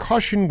music, the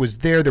percussion was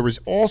there was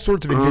all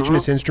sorts of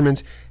indigenous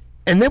instruments,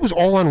 and that was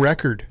all on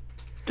record.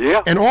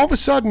 Yeah. And all of a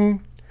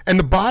sudden, and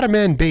the bottom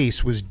end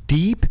bass was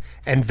deep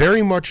and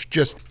very much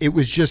it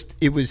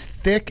was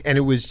thick, and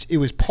it was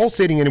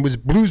pulsating, and it was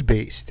blues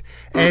based.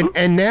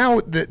 And now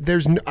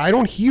I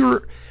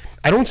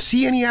don't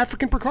see any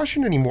African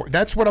percussion anymore.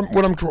 That's what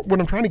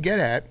I'm trying to get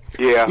at.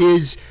 Yeah.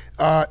 Is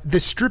the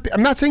strip?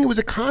 I'm not saying it was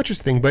a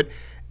conscious thing, but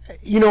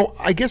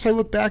I guess I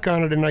look back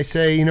on it and I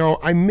say,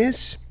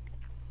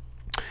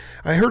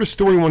 I heard a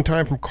story one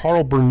time from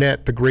Carl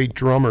Burnett, the great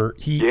drummer.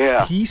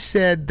 He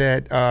said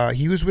that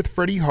he was with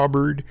Freddie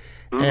Hubbard,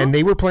 and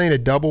they were playing a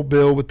double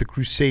bill with the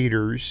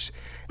Crusaders.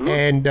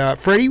 And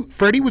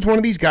Freddie was one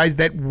of these guys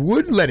that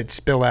would let it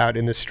spill out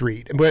in the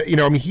street. But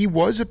he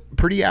was a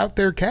pretty out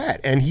there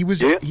cat, and he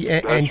was. And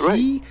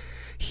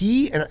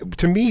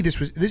to me,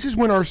 this is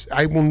when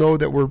I will know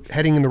that we're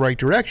heading in the right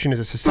direction as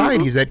a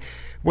society. Is that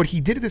what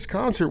he did at this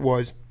concert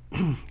was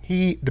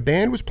the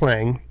band was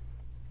playing,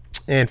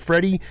 and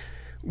Freddie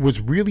was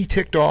really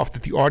ticked off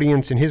that the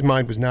audience in his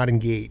mind was not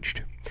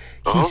engaged.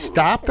 He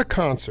stopped the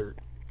concert.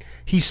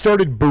 He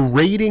started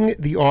berating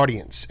the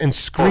audience and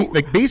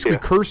basically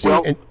cursing.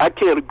 Well, I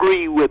can't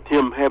agree with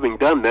him having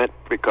done that,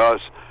 because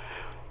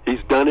he's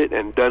done it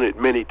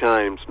many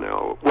times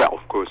now. Well,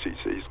 of course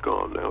he's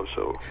gone now.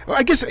 So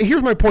I guess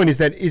here's my point: is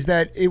that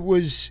it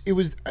was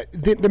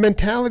the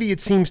mentality. It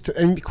seems to,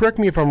 and correct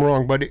me if I'm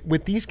wrong, but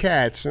with these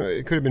cats,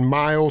 it could have been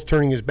Miles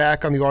turning his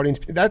back on the audience.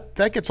 That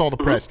gets all the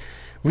press.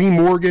 Lee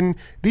Morgan,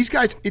 these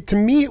guys. To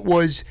me, it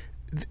was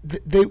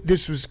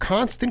this was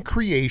constant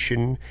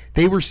creation.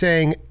 They were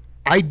saying,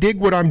 I dig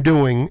what I'm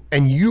doing,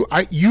 and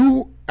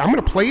I'm going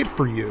to play it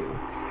for you,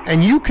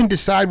 and you can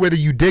decide whether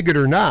you dig it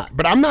or not.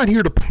 But I'm not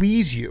here to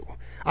please you.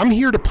 I'm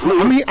here to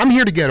play. I'm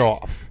here to get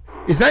off.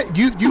 Is that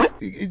you?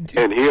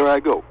 And here I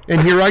go. And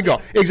here I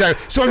go.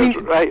 Exactly. So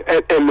right.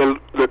 And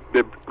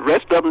the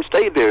rest of them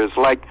stayed there. It's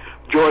like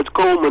George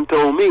Coleman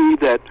told me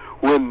that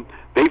when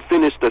they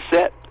finished the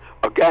set,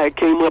 a guy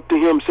came up to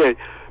him and said,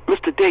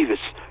 "Mr. Davis,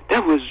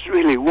 That was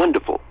really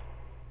wonderful.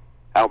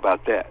 How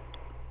about that?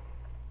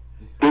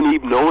 Didn't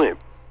even know him,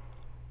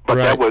 but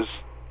Right.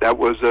 that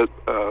was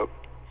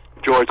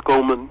George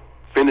Coleman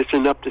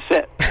finishing up the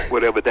set,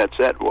 whatever that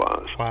set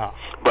was. Wow.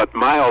 But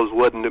Miles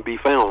wasn't to be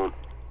found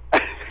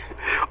at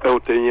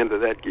the end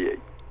of that gig.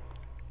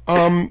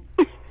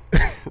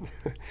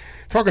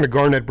 Talking to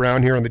Garnett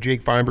Brown here on the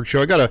Jake Feinberg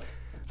Show. I got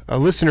a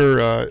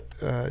listener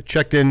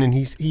checked in, and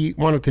he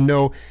wanted to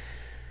know,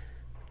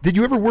 did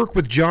you ever work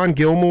with John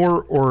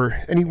Gilmore or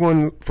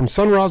anyone from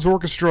Sunrise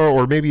Orchestra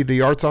or maybe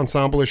the Arts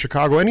Ensemble of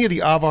Chicago, any of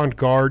the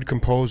avant-garde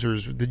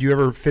composers? Did you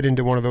ever fit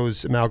into one of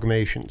those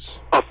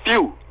amalgamations? A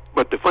few,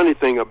 but the funny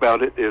thing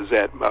about it is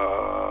that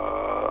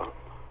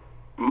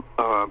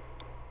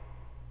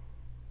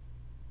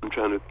I'm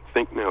trying to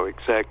think now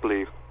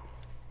exactly.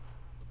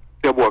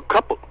 There were a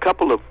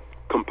couple of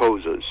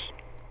composers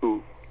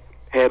who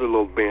had a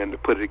little band to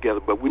put it together,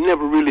 but we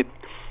never really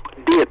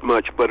did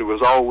much. But it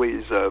was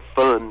always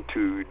fun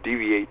to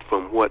deviate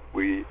from what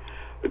the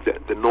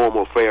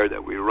normal fare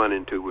that we run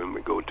into when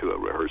we go to a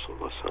rehearsal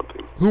or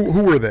something.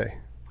 Who were they?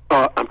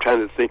 I'm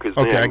trying to think his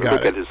name. I got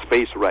look it. at his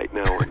face right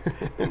now,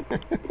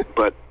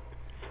 but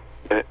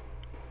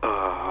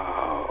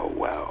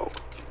wow.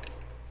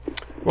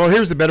 Well,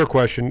 here's the better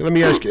question. Let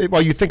me ask you,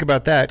 while you think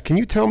about that, can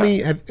you tell me,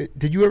 have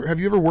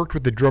you ever worked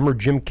with the drummer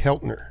Jim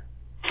Keltner?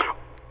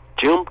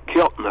 Jim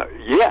Keltner,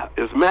 yeah.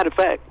 As a matter of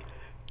fact,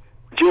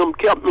 Jim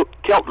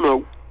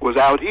Keltner was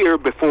out here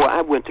before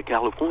I went to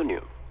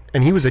California.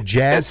 And he was a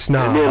jazz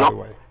snob, by the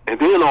way. And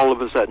then all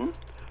of a sudden,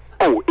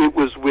 it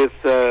was with,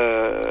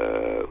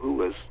 who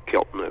was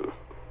Keltner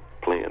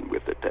playing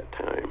with at that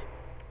time?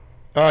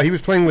 He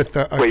was playing with...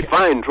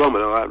 fine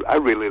drummer. I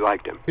really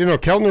liked him. You know,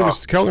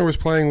 Keltner was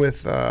playing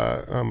with...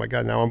 oh, my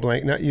God, now I'm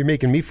blank. Now you're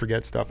making me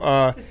forget stuff.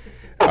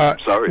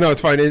 Sorry. No,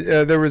 it's fine.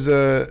 There was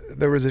a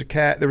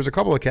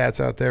couple of cats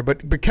out there, but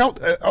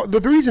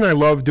the reason I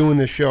love doing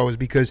this show is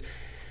because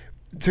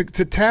to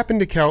tap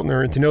into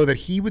Keltner and to know that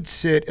he would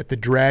sit at the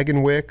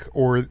Dragon Wick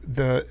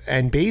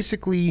and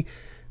basically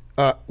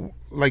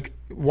like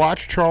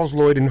watch Charles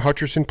Lloyd and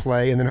Hutcherson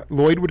play, and then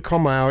Lloyd would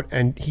come out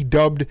and he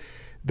dubbed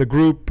the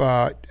group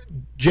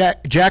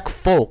Jack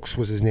Folks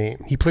was his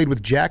name. He played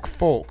with Jack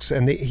Folks,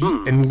 and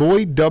and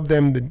Lloyd dubbed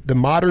them the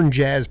modern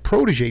jazz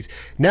protégés.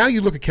 Now you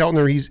look at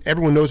Keltner;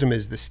 everyone knows him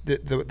as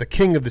the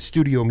king of the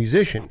studio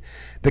musician.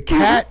 The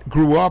cat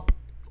grew up;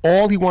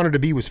 all he wanted to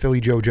be was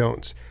Philly Joe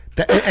Jones,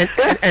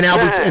 and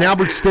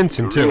Albert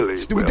Stinson too.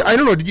 Really? Well, I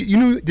don't know.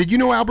 Did you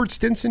know Albert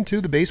Stinson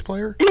too, the bass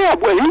player? Yeah,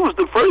 well, he was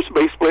the first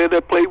bass player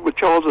that played with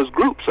Charles's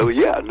group. So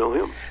yeah, I know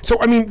him. So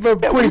I mean, the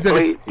point is that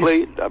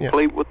I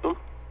played with them.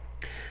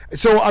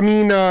 So I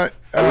mean, yeah.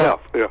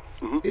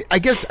 Mm-hmm. I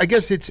guess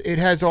it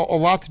has a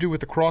lot to do with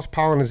the cross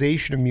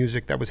pollination of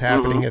music that was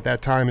happening at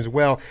that time as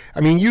well. I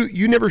mean,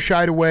 you never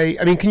shied away.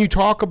 I mean, can you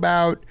talk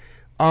about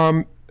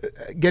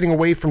getting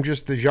away from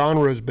just the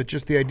genres, but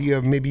just the idea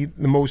of maybe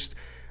the most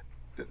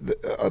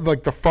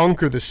like the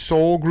funk or the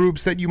soul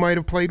groups that you might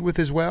have played with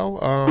as well?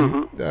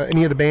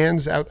 Any of the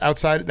bands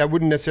outside that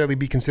wouldn't necessarily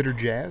be considered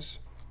jazz?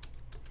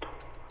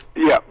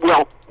 Yeah,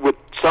 well, with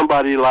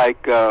somebody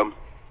like.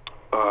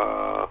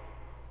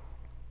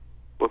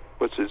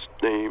 What's his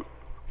name?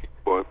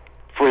 Well,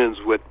 friends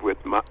with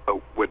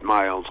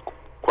Miles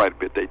quite a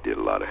bit. They did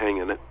a lot of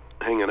hanging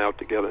out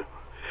together.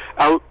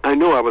 I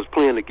know I was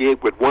playing a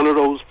gig with one of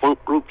those funk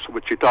groups,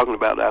 which you're talking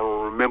about. I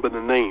don't remember the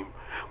name,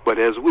 but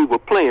as we were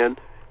playing,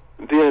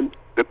 then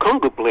the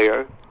conga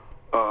player,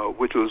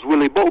 which was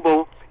Willie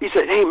Bobo, he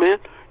said, "Hey man,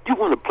 you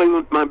want to play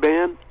with my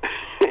band?"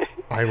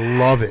 I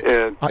love it.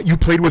 And you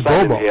played with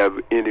Bobo. I didn't have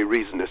any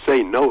reason to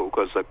say no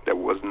because there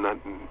was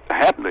nothing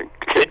happening.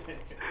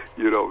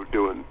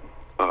 Doing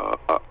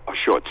a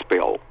short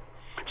spell.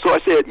 So I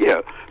said,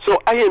 yeah. So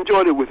I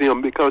enjoyed it with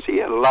him because he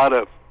had a lot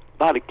of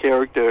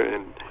character,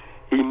 and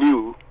he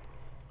knew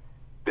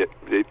the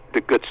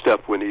good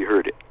stuff when he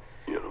heard it.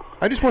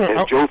 I just want to.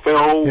 And Joe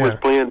Farrell was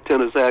playing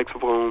tenor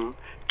saxophone.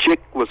 Chick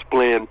was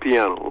playing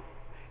piano,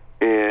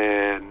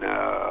 and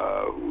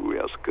who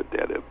else could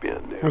that have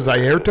been? There? Was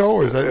Airto,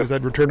 or is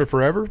that Return to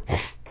Forever?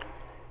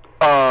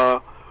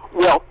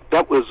 Well,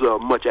 that was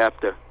much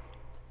after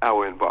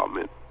our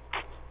involvement.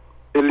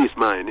 At least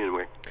mine,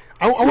 anyway.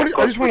 I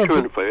just want to.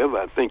 Return to Forever,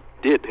 I think,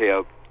 did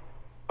have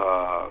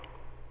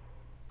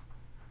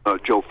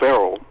Joe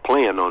Farrell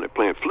playing on it,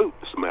 playing flute,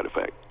 as a matter of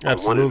fact.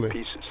 Absolutely. On one of the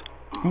pieces.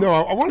 No,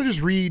 I want to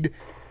just read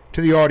to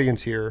the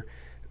audience here.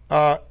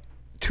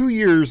 2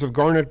 years of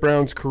Garnett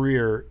Brown's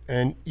career,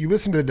 and you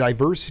listen to the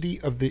diversity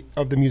of the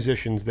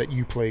musicians that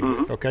you played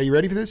with. Okay, you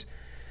ready for this?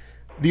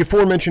 The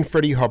aforementioned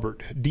Freddie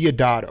Hubbard,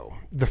 Diodato,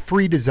 The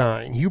Free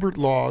Design, Hubert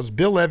Laws,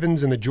 Bill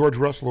Evans and the George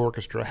Russell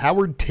Orchestra,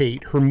 Howard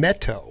Tate,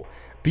 Hermeto,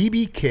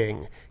 B.B.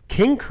 King,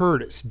 King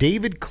Curtis,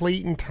 David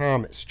Clayton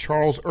Thomas,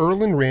 Charles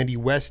Erlin, Randy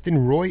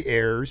Weston, Roy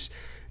Ayers,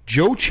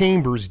 Joe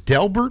Chambers,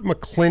 Delbert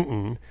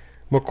McClinton,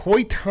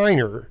 McCoy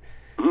Tyner,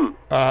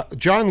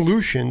 John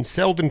Lucien,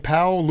 Selden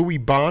Powell, Louis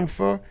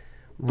Bonfa,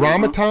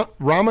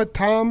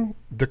 Ramatom,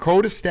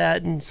 Dakota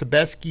Staten,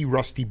 Sebesky,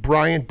 Rusty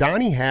Bryant,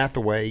 Donnie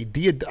Hathaway.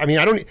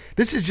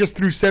 This is just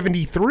through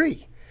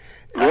 73.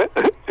 Yeah.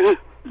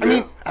 I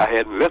mean, I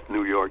hadn't left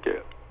New York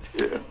yet.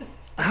 Yeah.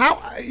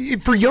 How,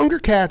 for younger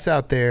cats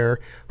out there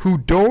who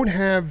don't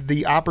have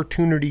the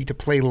opportunity to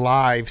play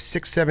live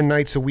 6-7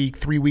 nights a week,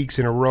 3 weeks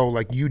in a row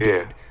like you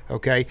did,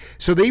 okay?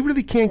 So they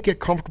really can't get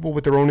comfortable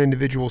with their own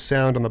individual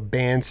sound on the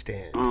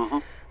bandstand. Mm-hmm.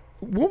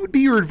 What would be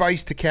your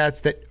advice to cats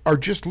that are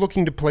just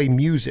looking to play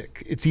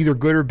music? It's either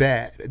good or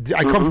bad.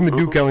 I come from the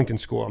Duke Ellington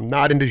School. I'm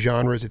not into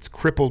genres. It's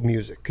crippled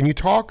music. Can you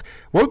talk?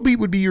 What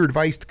would be your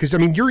advice? Because, I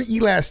mean, your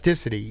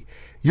elasticity,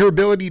 your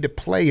ability to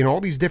play in all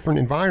these different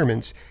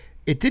environments,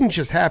 it didn't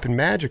just happen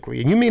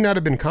magically, and you may not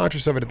have been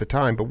conscious of it at the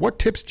time, but what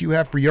tips do you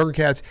have for younger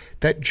cats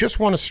that just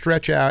want to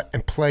stretch out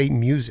and play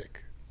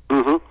music?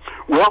 Mm-hmm.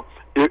 Well,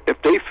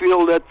 if they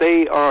feel that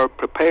they are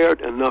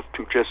prepared enough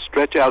to just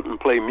stretch out and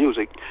play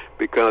music,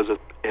 because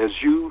as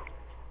you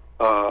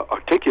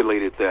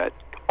articulated that,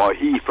 or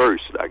he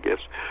first, I guess,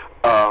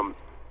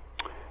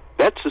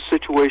 that's a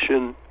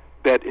situation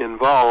that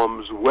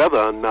involves whether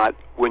or not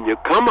when you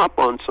come up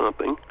on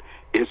something,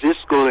 is this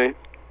going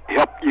to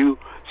help you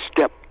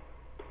step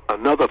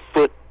another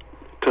foot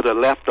to the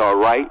left or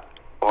right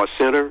or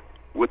center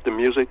with the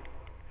music?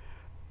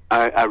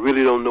 I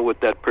really don't know what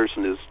that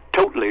person is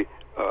totally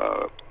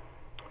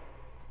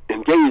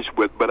engaged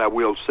with, but I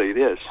will say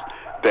this,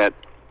 that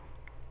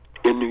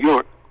in New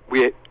York,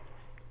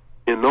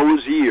 in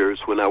those years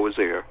when I was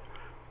there,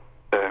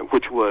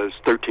 which was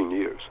 13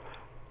 years,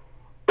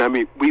 I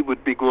mean, we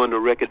would be going to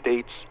record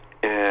dates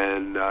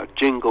and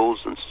jingles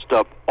and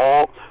stuff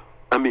for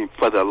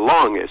the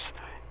longest,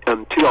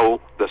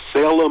 until the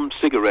Salem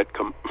cigarette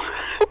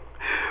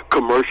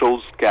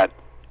commercials got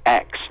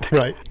axed.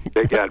 Right.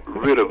 They got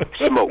rid of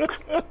smoke,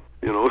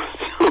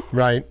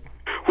 Right.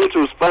 Which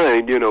was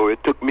fine,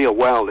 It took me a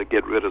while to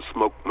get rid of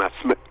smoke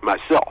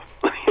myself.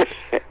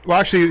 Well,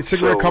 actually,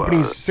 cigarette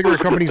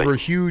companies were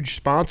huge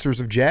sponsors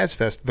of Jazz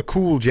Fest, the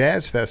Cool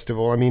Jazz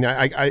Festival. I mean,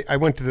 I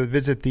went to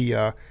visit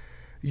the.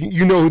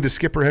 You know who the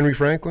skipper Henry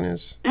Franklin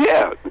is?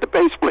 Yeah, the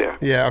bass player.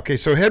 Yeah. Okay.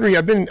 So Henry,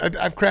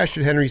 I've crashed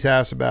at Henry's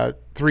house about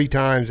 3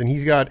 times, and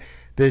he's got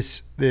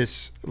this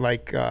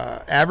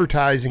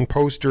advertising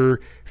poster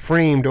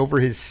framed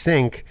over his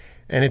sink,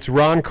 and it's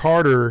Ron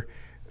Carter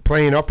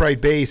playing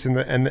upright bass, and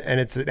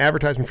it's an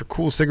advertisement for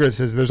Cool cigarettes. It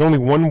says there's only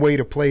one way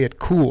to play it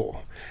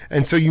cool,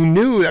 and so you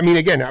knew. I mean,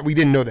 again, we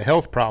didn't know the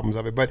health problems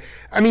of it, but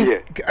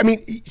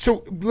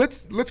so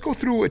let's go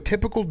through a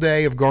typical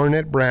day of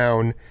Garnett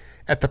Brown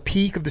at the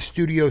peak of the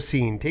studio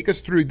scene. Take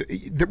us through.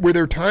 Were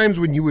there times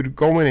when you would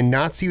go in and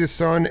not see the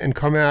sun and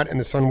come out and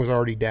the sun was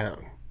already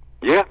down?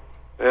 Yeah,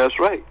 that's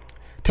right.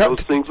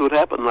 Those things would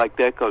happen like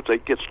that because they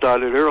get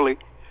started early.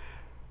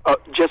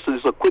 Just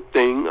as a quick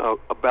thing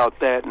about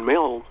that,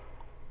 Mel,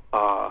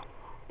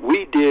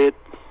 we did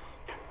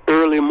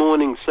early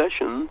morning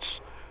sessions,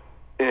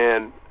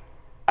 and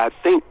I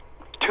think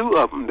 2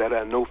 of them that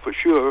I know for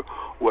sure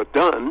were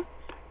done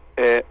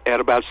at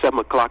about 7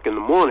 o'clock in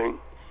the morning.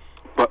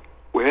 But,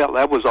 well,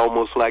 that was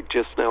almost like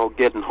just now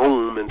getting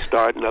home and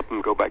starting up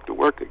and go back to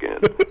work again.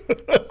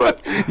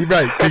 But,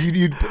 right, because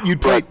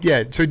you'd play,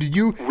 yeah. So did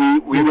you?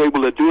 We were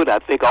able to do it. I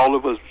think all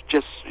of us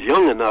just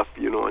young enough,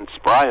 and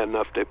spry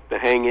enough to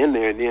hang in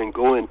there and then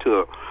go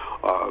into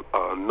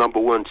a number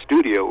one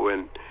studio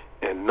and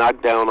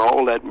knock down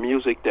all that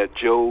music that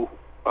Joe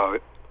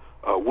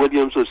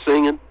Williams was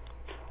singing.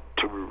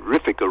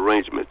 Terrific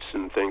arrangements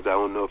and things. I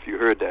don't know if you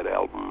heard that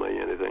album or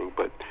anything,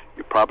 but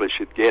you probably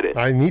should get it.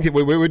 I need to.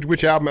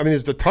 Which album? I mean,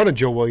 there's a ton of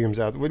Joe Williams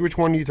out there. Which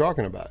one are you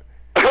talking about?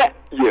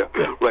 Yeah,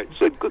 right.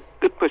 So good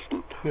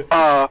question.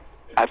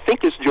 I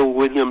think it's Joe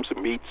Williams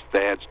meets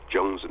Thad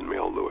Jones and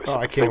Mel Lewis. Oh,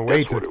 I can't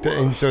wait.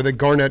 And so the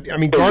Garnett,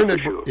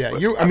 Garnett, sure, yeah.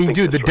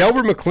 Dude, the right.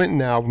 Delbert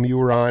McClinton album you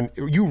were on,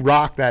 you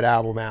rocked that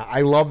album out.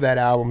 I love that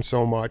album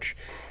so much,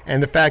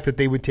 and the fact that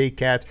they would take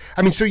cats.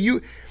 I mean, so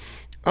you,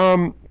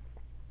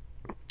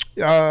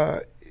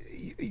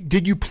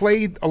 did you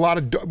play a lot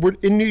of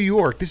in New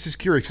York? This is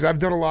curious because I've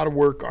done a lot of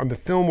work on the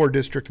Fillmore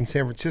District in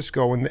San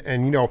Francisco,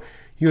 and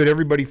you had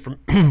everybody from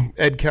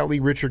Ed Kelly,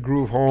 Richard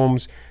Groove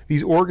Holmes.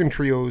 These organ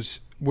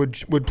trios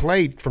would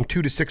play from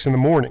 2 to 6 in the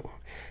morning.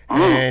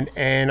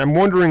 And I'm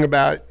wondering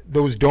about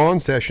those dawn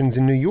sessions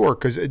in New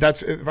York, because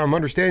that's, if I'm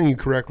understanding you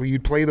correctly,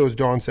 you'd play those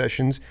dawn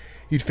sessions,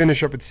 you'd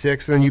finish up at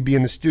 6, and then you'd be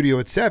in the studio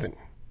at 7.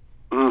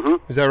 Mm-hmm.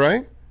 Is that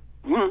right?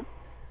 Mm-hmm.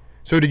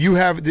 So did you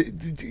have,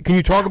 can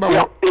you talk about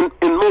what?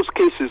 In most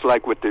cases,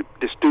 like with the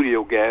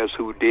studio guys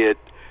who did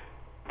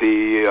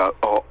the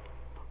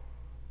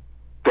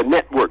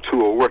networks, who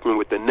were working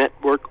with the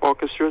network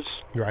orchestras,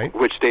 right?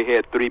 Which they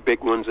had 3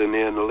 big ones, and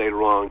then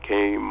later on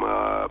came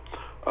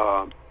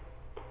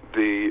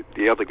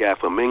the other guy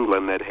from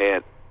England that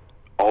had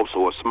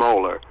also a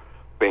smaller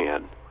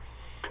band.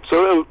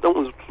 So there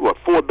was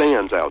 4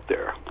 bands out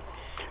there.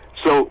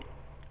 So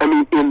I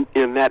mean,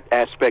 in that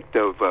aspect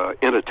of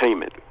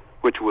entertainment,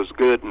 which was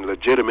good and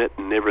legitimate,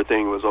 and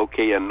everything was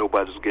okay, and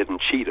nobody's getting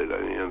cheated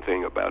or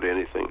anything about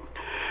anything.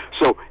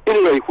 So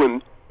anyway,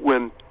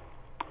 when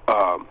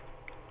um,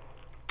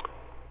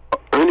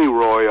 Ernie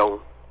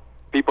Royal,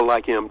 people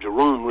like him,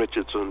 Jerome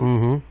Richardson,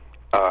 Mm-hmm.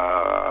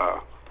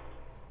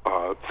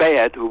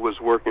 Thad, who was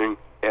working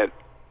at,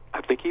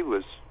 I think he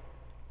was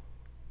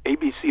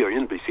ABC or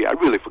NBC, I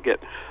really forget.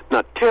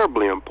 Not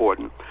terribly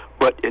important,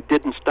 but it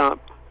didn't stop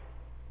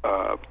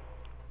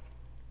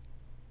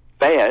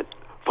Thad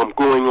from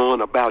going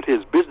on about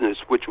his business,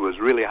 which was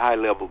really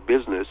high-level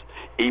business,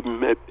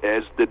 even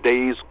as the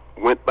days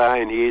went by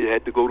and he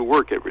had to go to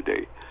work every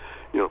day.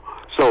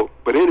 So,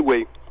 but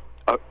anyway,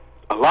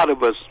 a lot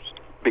of us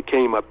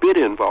became a bit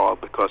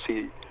involved because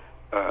he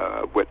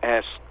would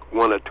ask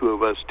one or two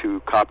of us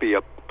to copy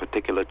a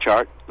particular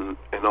chart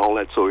and all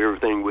that, so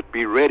everything would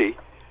be ready,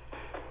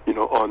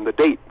 on the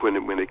date when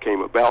it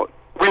came about.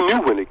 We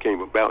knew when it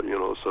came about,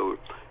 so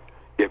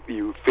if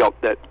you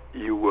felt that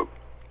you were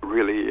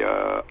really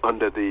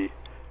under the,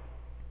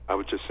 I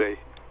would just say,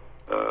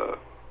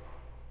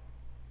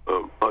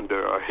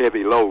 under a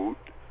heavy load,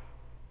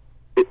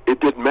 it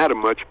didn't matter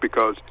much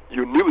because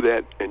you knew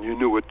that and you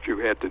knew what you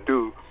had to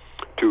do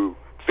to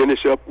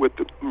finish up with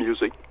the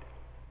music,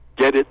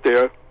 get it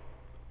there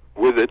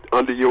with it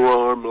under your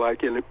arm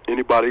like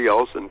anybody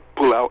else, and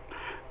pull out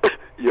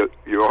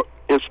your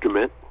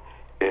instrument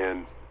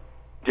and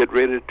get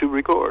ready to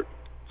record.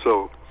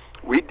 So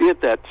we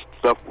did that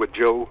stuff with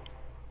Joe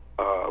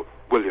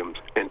Williams,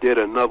 and did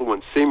another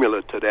one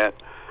similar to that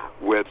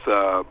with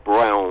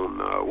Brown.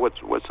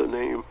 What's her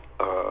name?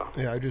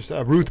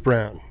 Ruth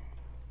Brown.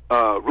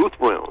 Ruth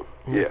Brown.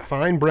 Yeah.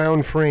 Fine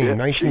Brown Frame, Yeah,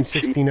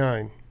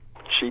 1969.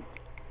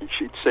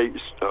 She'd say,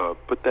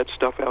 put that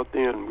stuff out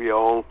there, and we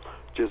all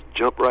just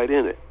jump right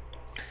in it.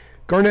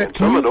 Garnett, And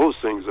some of those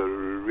things are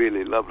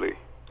really lovely,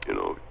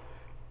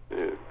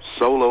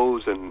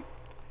 solos, and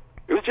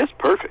it was just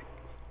perfect.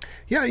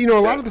 Yeah, a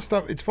lot of the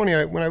stuff, it's funny,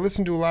 when I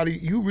listen to a lot of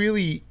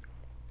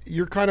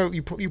you're kind of,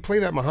 you play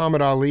that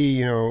Muhammad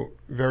Ali,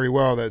 very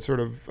well, that sort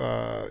of,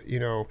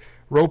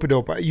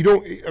 rope-a-dope. You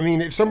don't,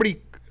 if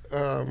somebody,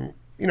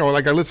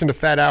 like I listen to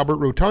Fat Albert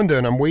Rotunda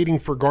and I'm waiting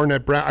for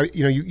Garnett Brown,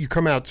 you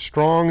come out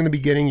strong in the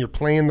beginning, you're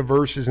playing the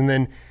verses, and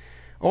then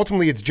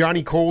ultimately it's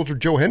Johnny Coles or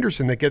Joe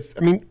Henderson that gets,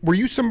 were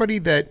you somebody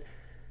that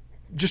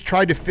just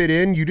tried to fit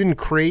in? You didn't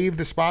crave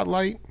the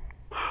spotlight?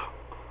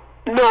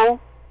 No.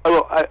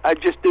 I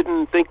just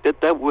didn't think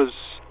that was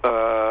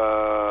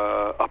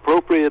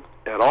appropriate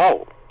at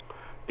all.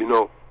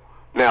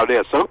 Now there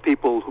are some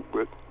people who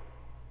would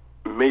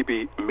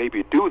maybe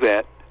do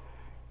that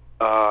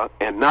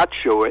and not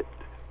show it.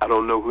 I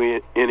don't know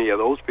who any of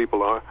those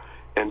people are,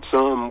 and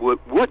some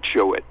would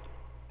show it.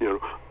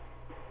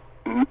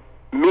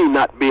 Me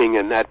not being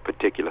in that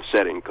particular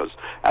setting, because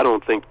I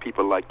don't think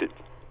people like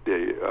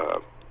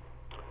the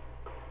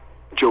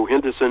Joe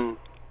Henderson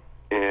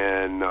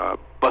and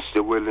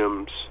Buster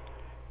Williams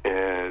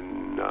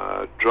and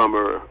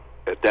drummer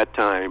at that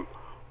time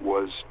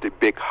was the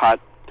big hot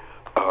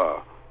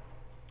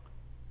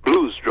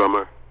blues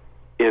drummer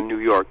in New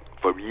York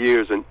for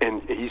years,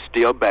 and he's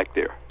still back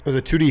there. Was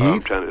it Tootie Heath?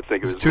 I'm trying to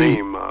think of his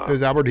name. It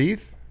was Albert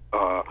Heath?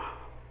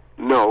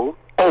 No.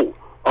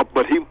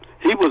 But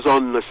he was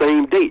on the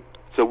same date.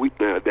 So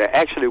there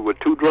actually were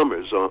two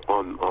drummers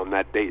on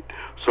that date.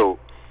 So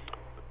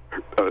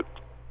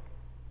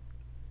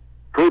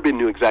Herbie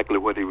knew exactly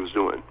what he was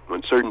doing.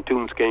 When certain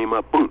tunes came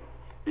up, boom,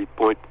 he'd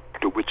point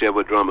to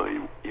whichever drummer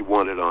he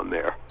wanted on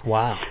there.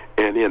 Wow.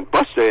 And then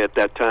Buster at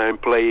that time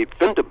played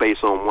Fender bass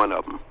on one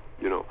of them,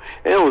 And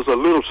it was a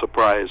little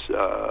surprise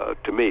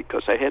to me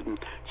because I hadn't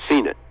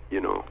seen it,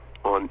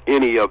 on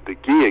any of the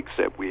gigs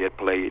that we had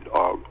played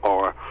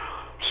or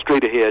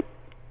straight ahead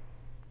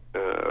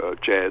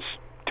jazz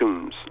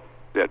tunes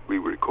that we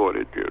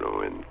recorded,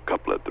 in a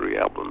couple of 3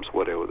 albums,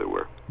 whatever they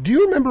were. Do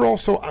you remember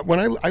also, when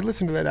I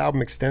listened to that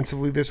album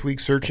extensively this week,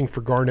 searching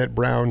for Garnett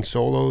Brown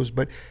solos,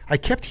 but I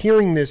kept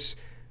hearing this,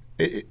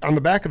 on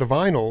the back of the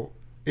vinyl,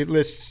 it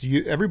lists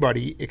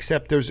everybody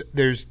except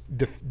there's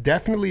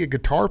definitely a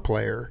guitar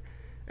player,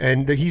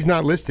 and he's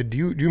not listed. Do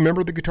you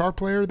remember the guitar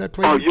player that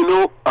played?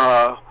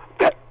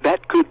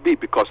 That could be,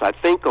 because I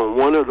think on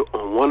one of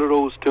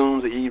those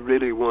tunes he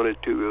really wanted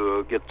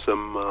to get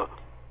some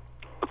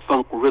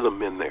funk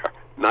rhythm in there,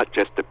 not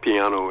just the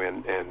piano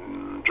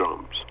and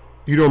drums.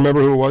 You don't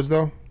remember who it was,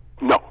 though?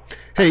 No.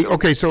 Hey,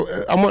 okay, so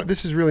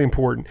this is really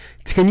important.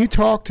 Can you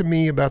talk to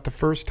me about the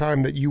first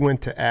time that you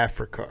went to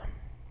Africa?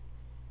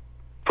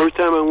 First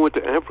time I went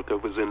to Africa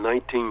was in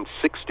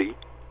 1960,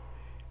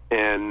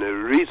 and the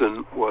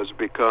reason was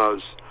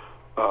because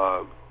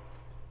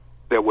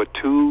there were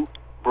 2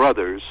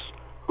 brothers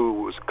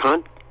who was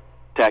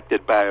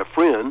contacted by a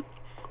friend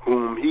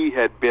whom he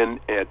had been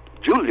at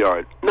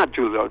not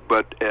Juilliard,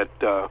 but at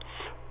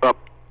up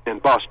in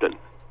Boston.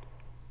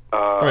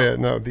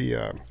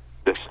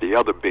 That's the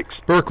other big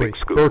Berkeley. big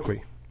school.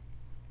 Berkeley.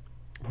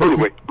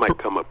 Anyway, might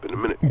come up in a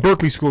minute.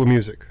 Berkeley School of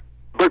Music.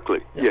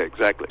 Berkeley, yeah,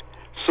 exactly.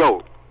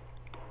 So,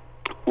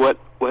 what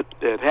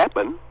had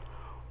happened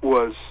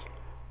was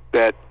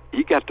that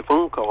he got the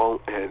phone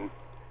call, and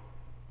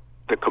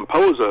the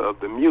composer of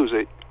the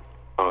music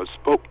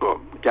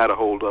got a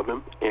hold of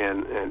him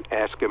and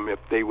asked him if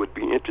they would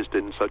be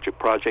interested in such a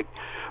project,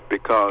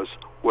 because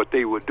what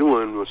they were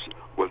doing was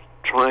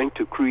trying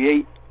to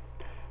create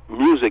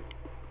music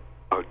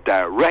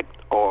direct,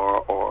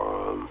 or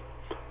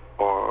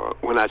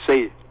when I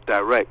say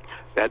direct,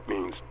 that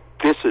means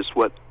this is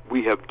what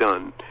we have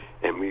done,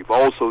 and we've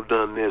also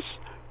done this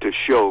to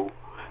show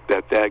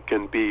that there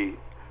can be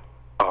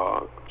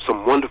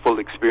some wonderful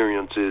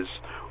experiences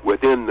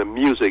within the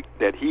music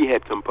that he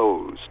had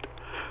composed.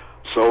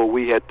 So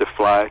we had to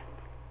fly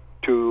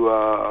to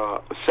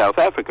South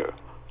Africa,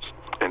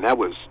 and that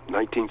was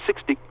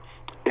 1960.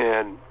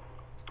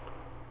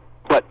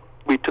 But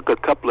we took a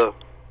couple of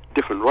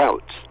different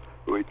routes.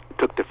 We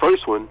took the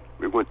first one.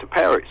 We went to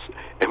Paris,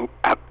 and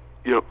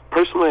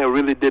personally, I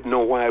really didn't know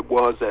why it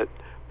was that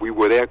we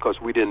were there, because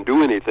we didn't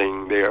do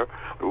anything there,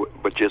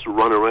 but just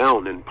run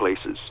around in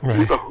places.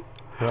 Right.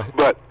 Right.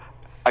 But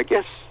I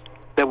guess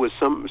there was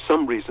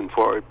some reason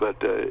for it, but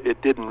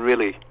it didn't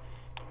really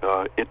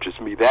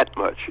interest me that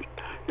much.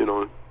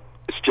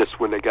 It's just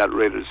when they got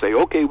ready to say,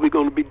 okay, we're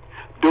going to be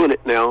doing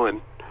it now,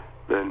 and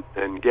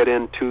get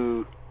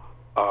into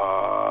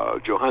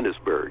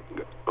Johannesburg,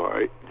 all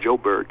right?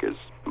 Joburg, as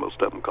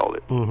most of them call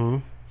it. Mm-hmm.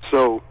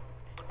 So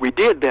we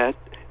did that,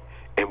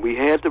 and we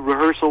had the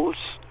rehearsals,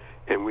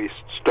 and we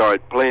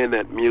started playing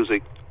that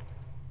music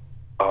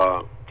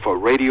for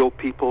radio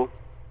people,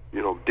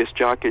 disc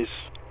jockeys,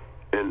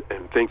 and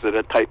things of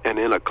that type, and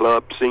in a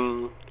club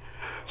scene.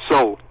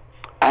 So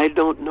I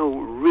don't know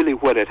really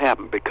what had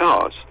happened,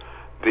 because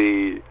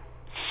the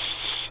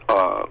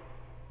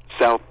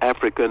South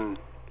African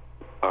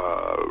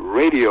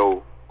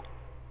radio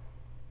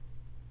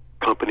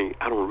company,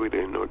 I don't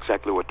really know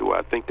exactly what they were.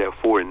 I think they're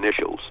 4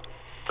 initials.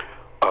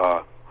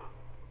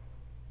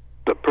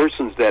 The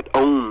persons that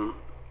own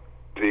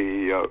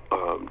the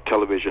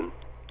television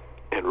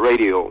and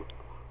radio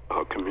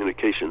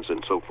communications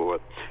and so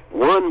forth,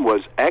 one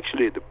was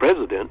actually the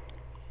president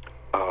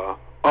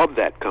of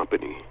that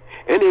company.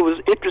 And it was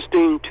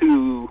interesting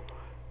to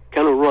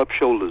kind of rub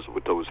shoulders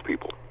with those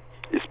people,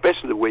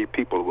 especially the way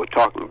people were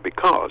talking,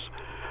 because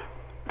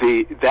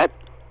that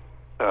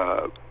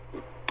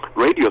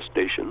radio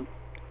station,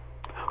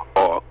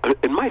 or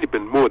it might have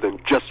been more than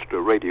just a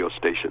radio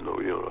station,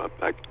 though.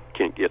 I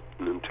can't get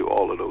into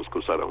all of those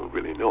because I don't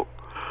really know.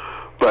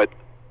 But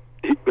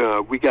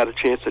we got a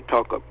chance to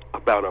talk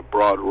about a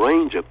broad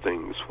range of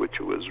things, which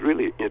was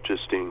really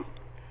interesting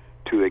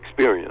to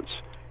experience.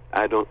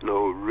 I don't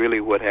know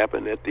really what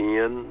happened at the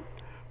end.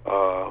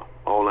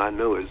 All I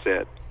know is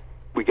that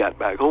we got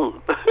back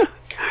home.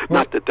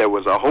 Not that there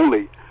was a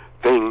holy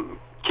thing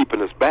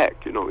keeping us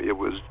back.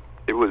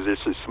 It was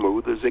just as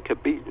smooth as it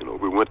could be.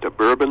 We went to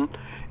Bourbon,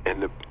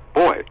 and to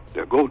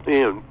go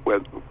in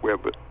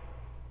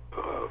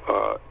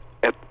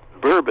at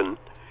Bourbon,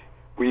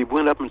 we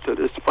went up into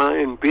this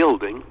fine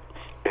building,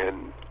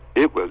 and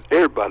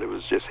everybody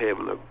was just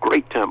having a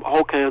great time.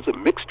 All kinds of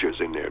mixtures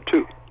in there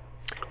too,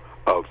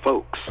 of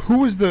folks. Who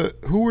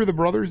were the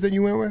brothers that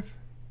you went with?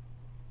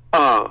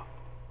 No,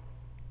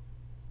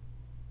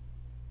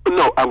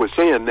 I was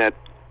saying that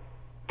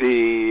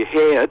the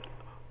head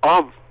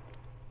of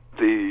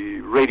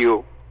the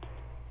radio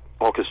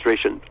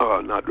orchestration,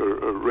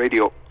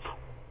 radio,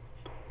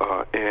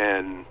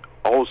 and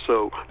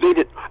also they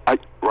did.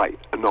 Right.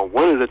 No,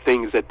 one of the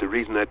things the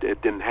reason that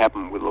it didn't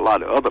happen with a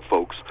lot of other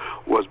folks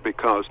was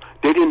because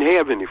they didn't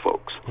have any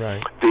folks.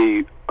 Right.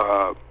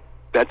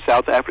 That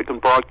South African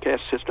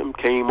broadcast system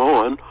came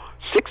on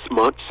 6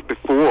 months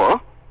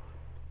before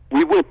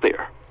we went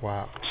there.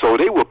 Wow. So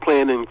they were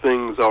planning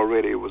things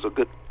already.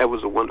 That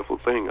was a wonderful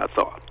thing, I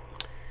thought.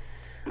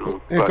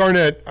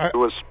 Garnett, it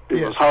was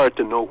hard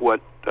to know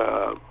what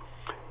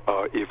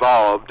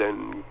evolved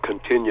and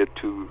continued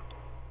to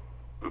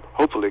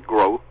hopefully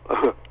grow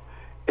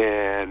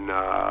and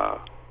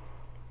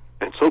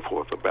so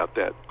forth about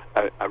that.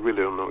 I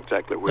really don't know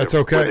exactly where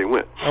they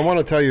went. I want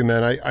to tell you,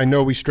 man, I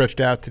know we stretched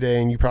out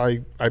today, and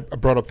I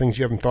brought up things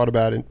you haven't thought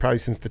about probably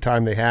since the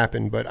time they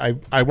happened, but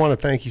I want to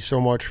thank you so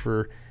much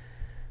for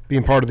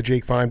being part of the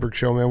Jake Feinberg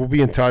Show, man. We'll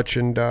be in touch,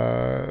 and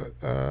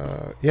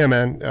yeah,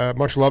 man,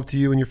 much love to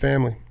you and your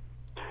family.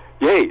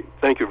 Yay,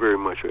 thank you very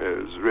much. It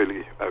was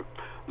really, I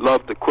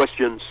love the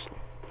questions,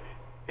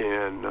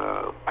 and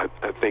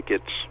I think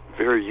it's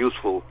very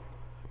useful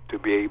to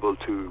be able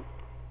to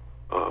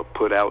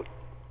put out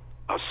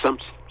a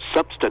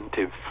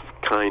substantive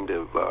kind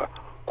of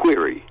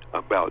query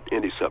about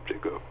any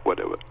subject or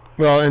whatever.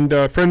 Well, and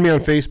friend me on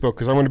Facebook,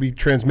 because I want to be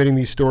transmitting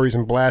these stories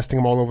and blasting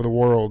them all over the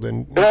world.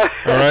 And all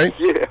right,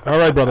 yeah, all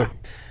right, brother.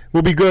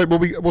 We'll be good.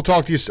 We'll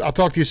talk to you. I'll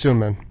talk to you soon,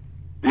 man.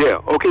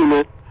 Yeah. Okay,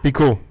 man. Be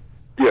cool.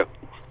 Yeah.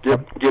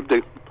 Give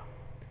the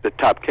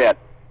top cat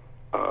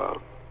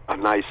a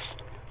nice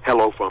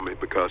hello from me,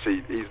 because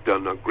he's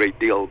done a great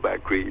deal by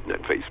creating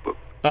that Facebook.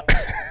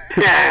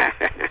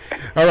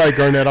 All right,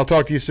 Garnett. I'll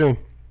talk to you soon.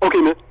 Okay,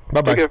 man.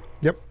 Bye-bye. Take care.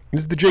 Yep.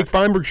 This is the Jake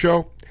Feinberg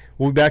Show.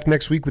 We'll be back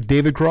next week with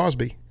David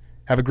Crosby.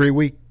 Have a great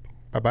week.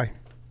 Bye-bye.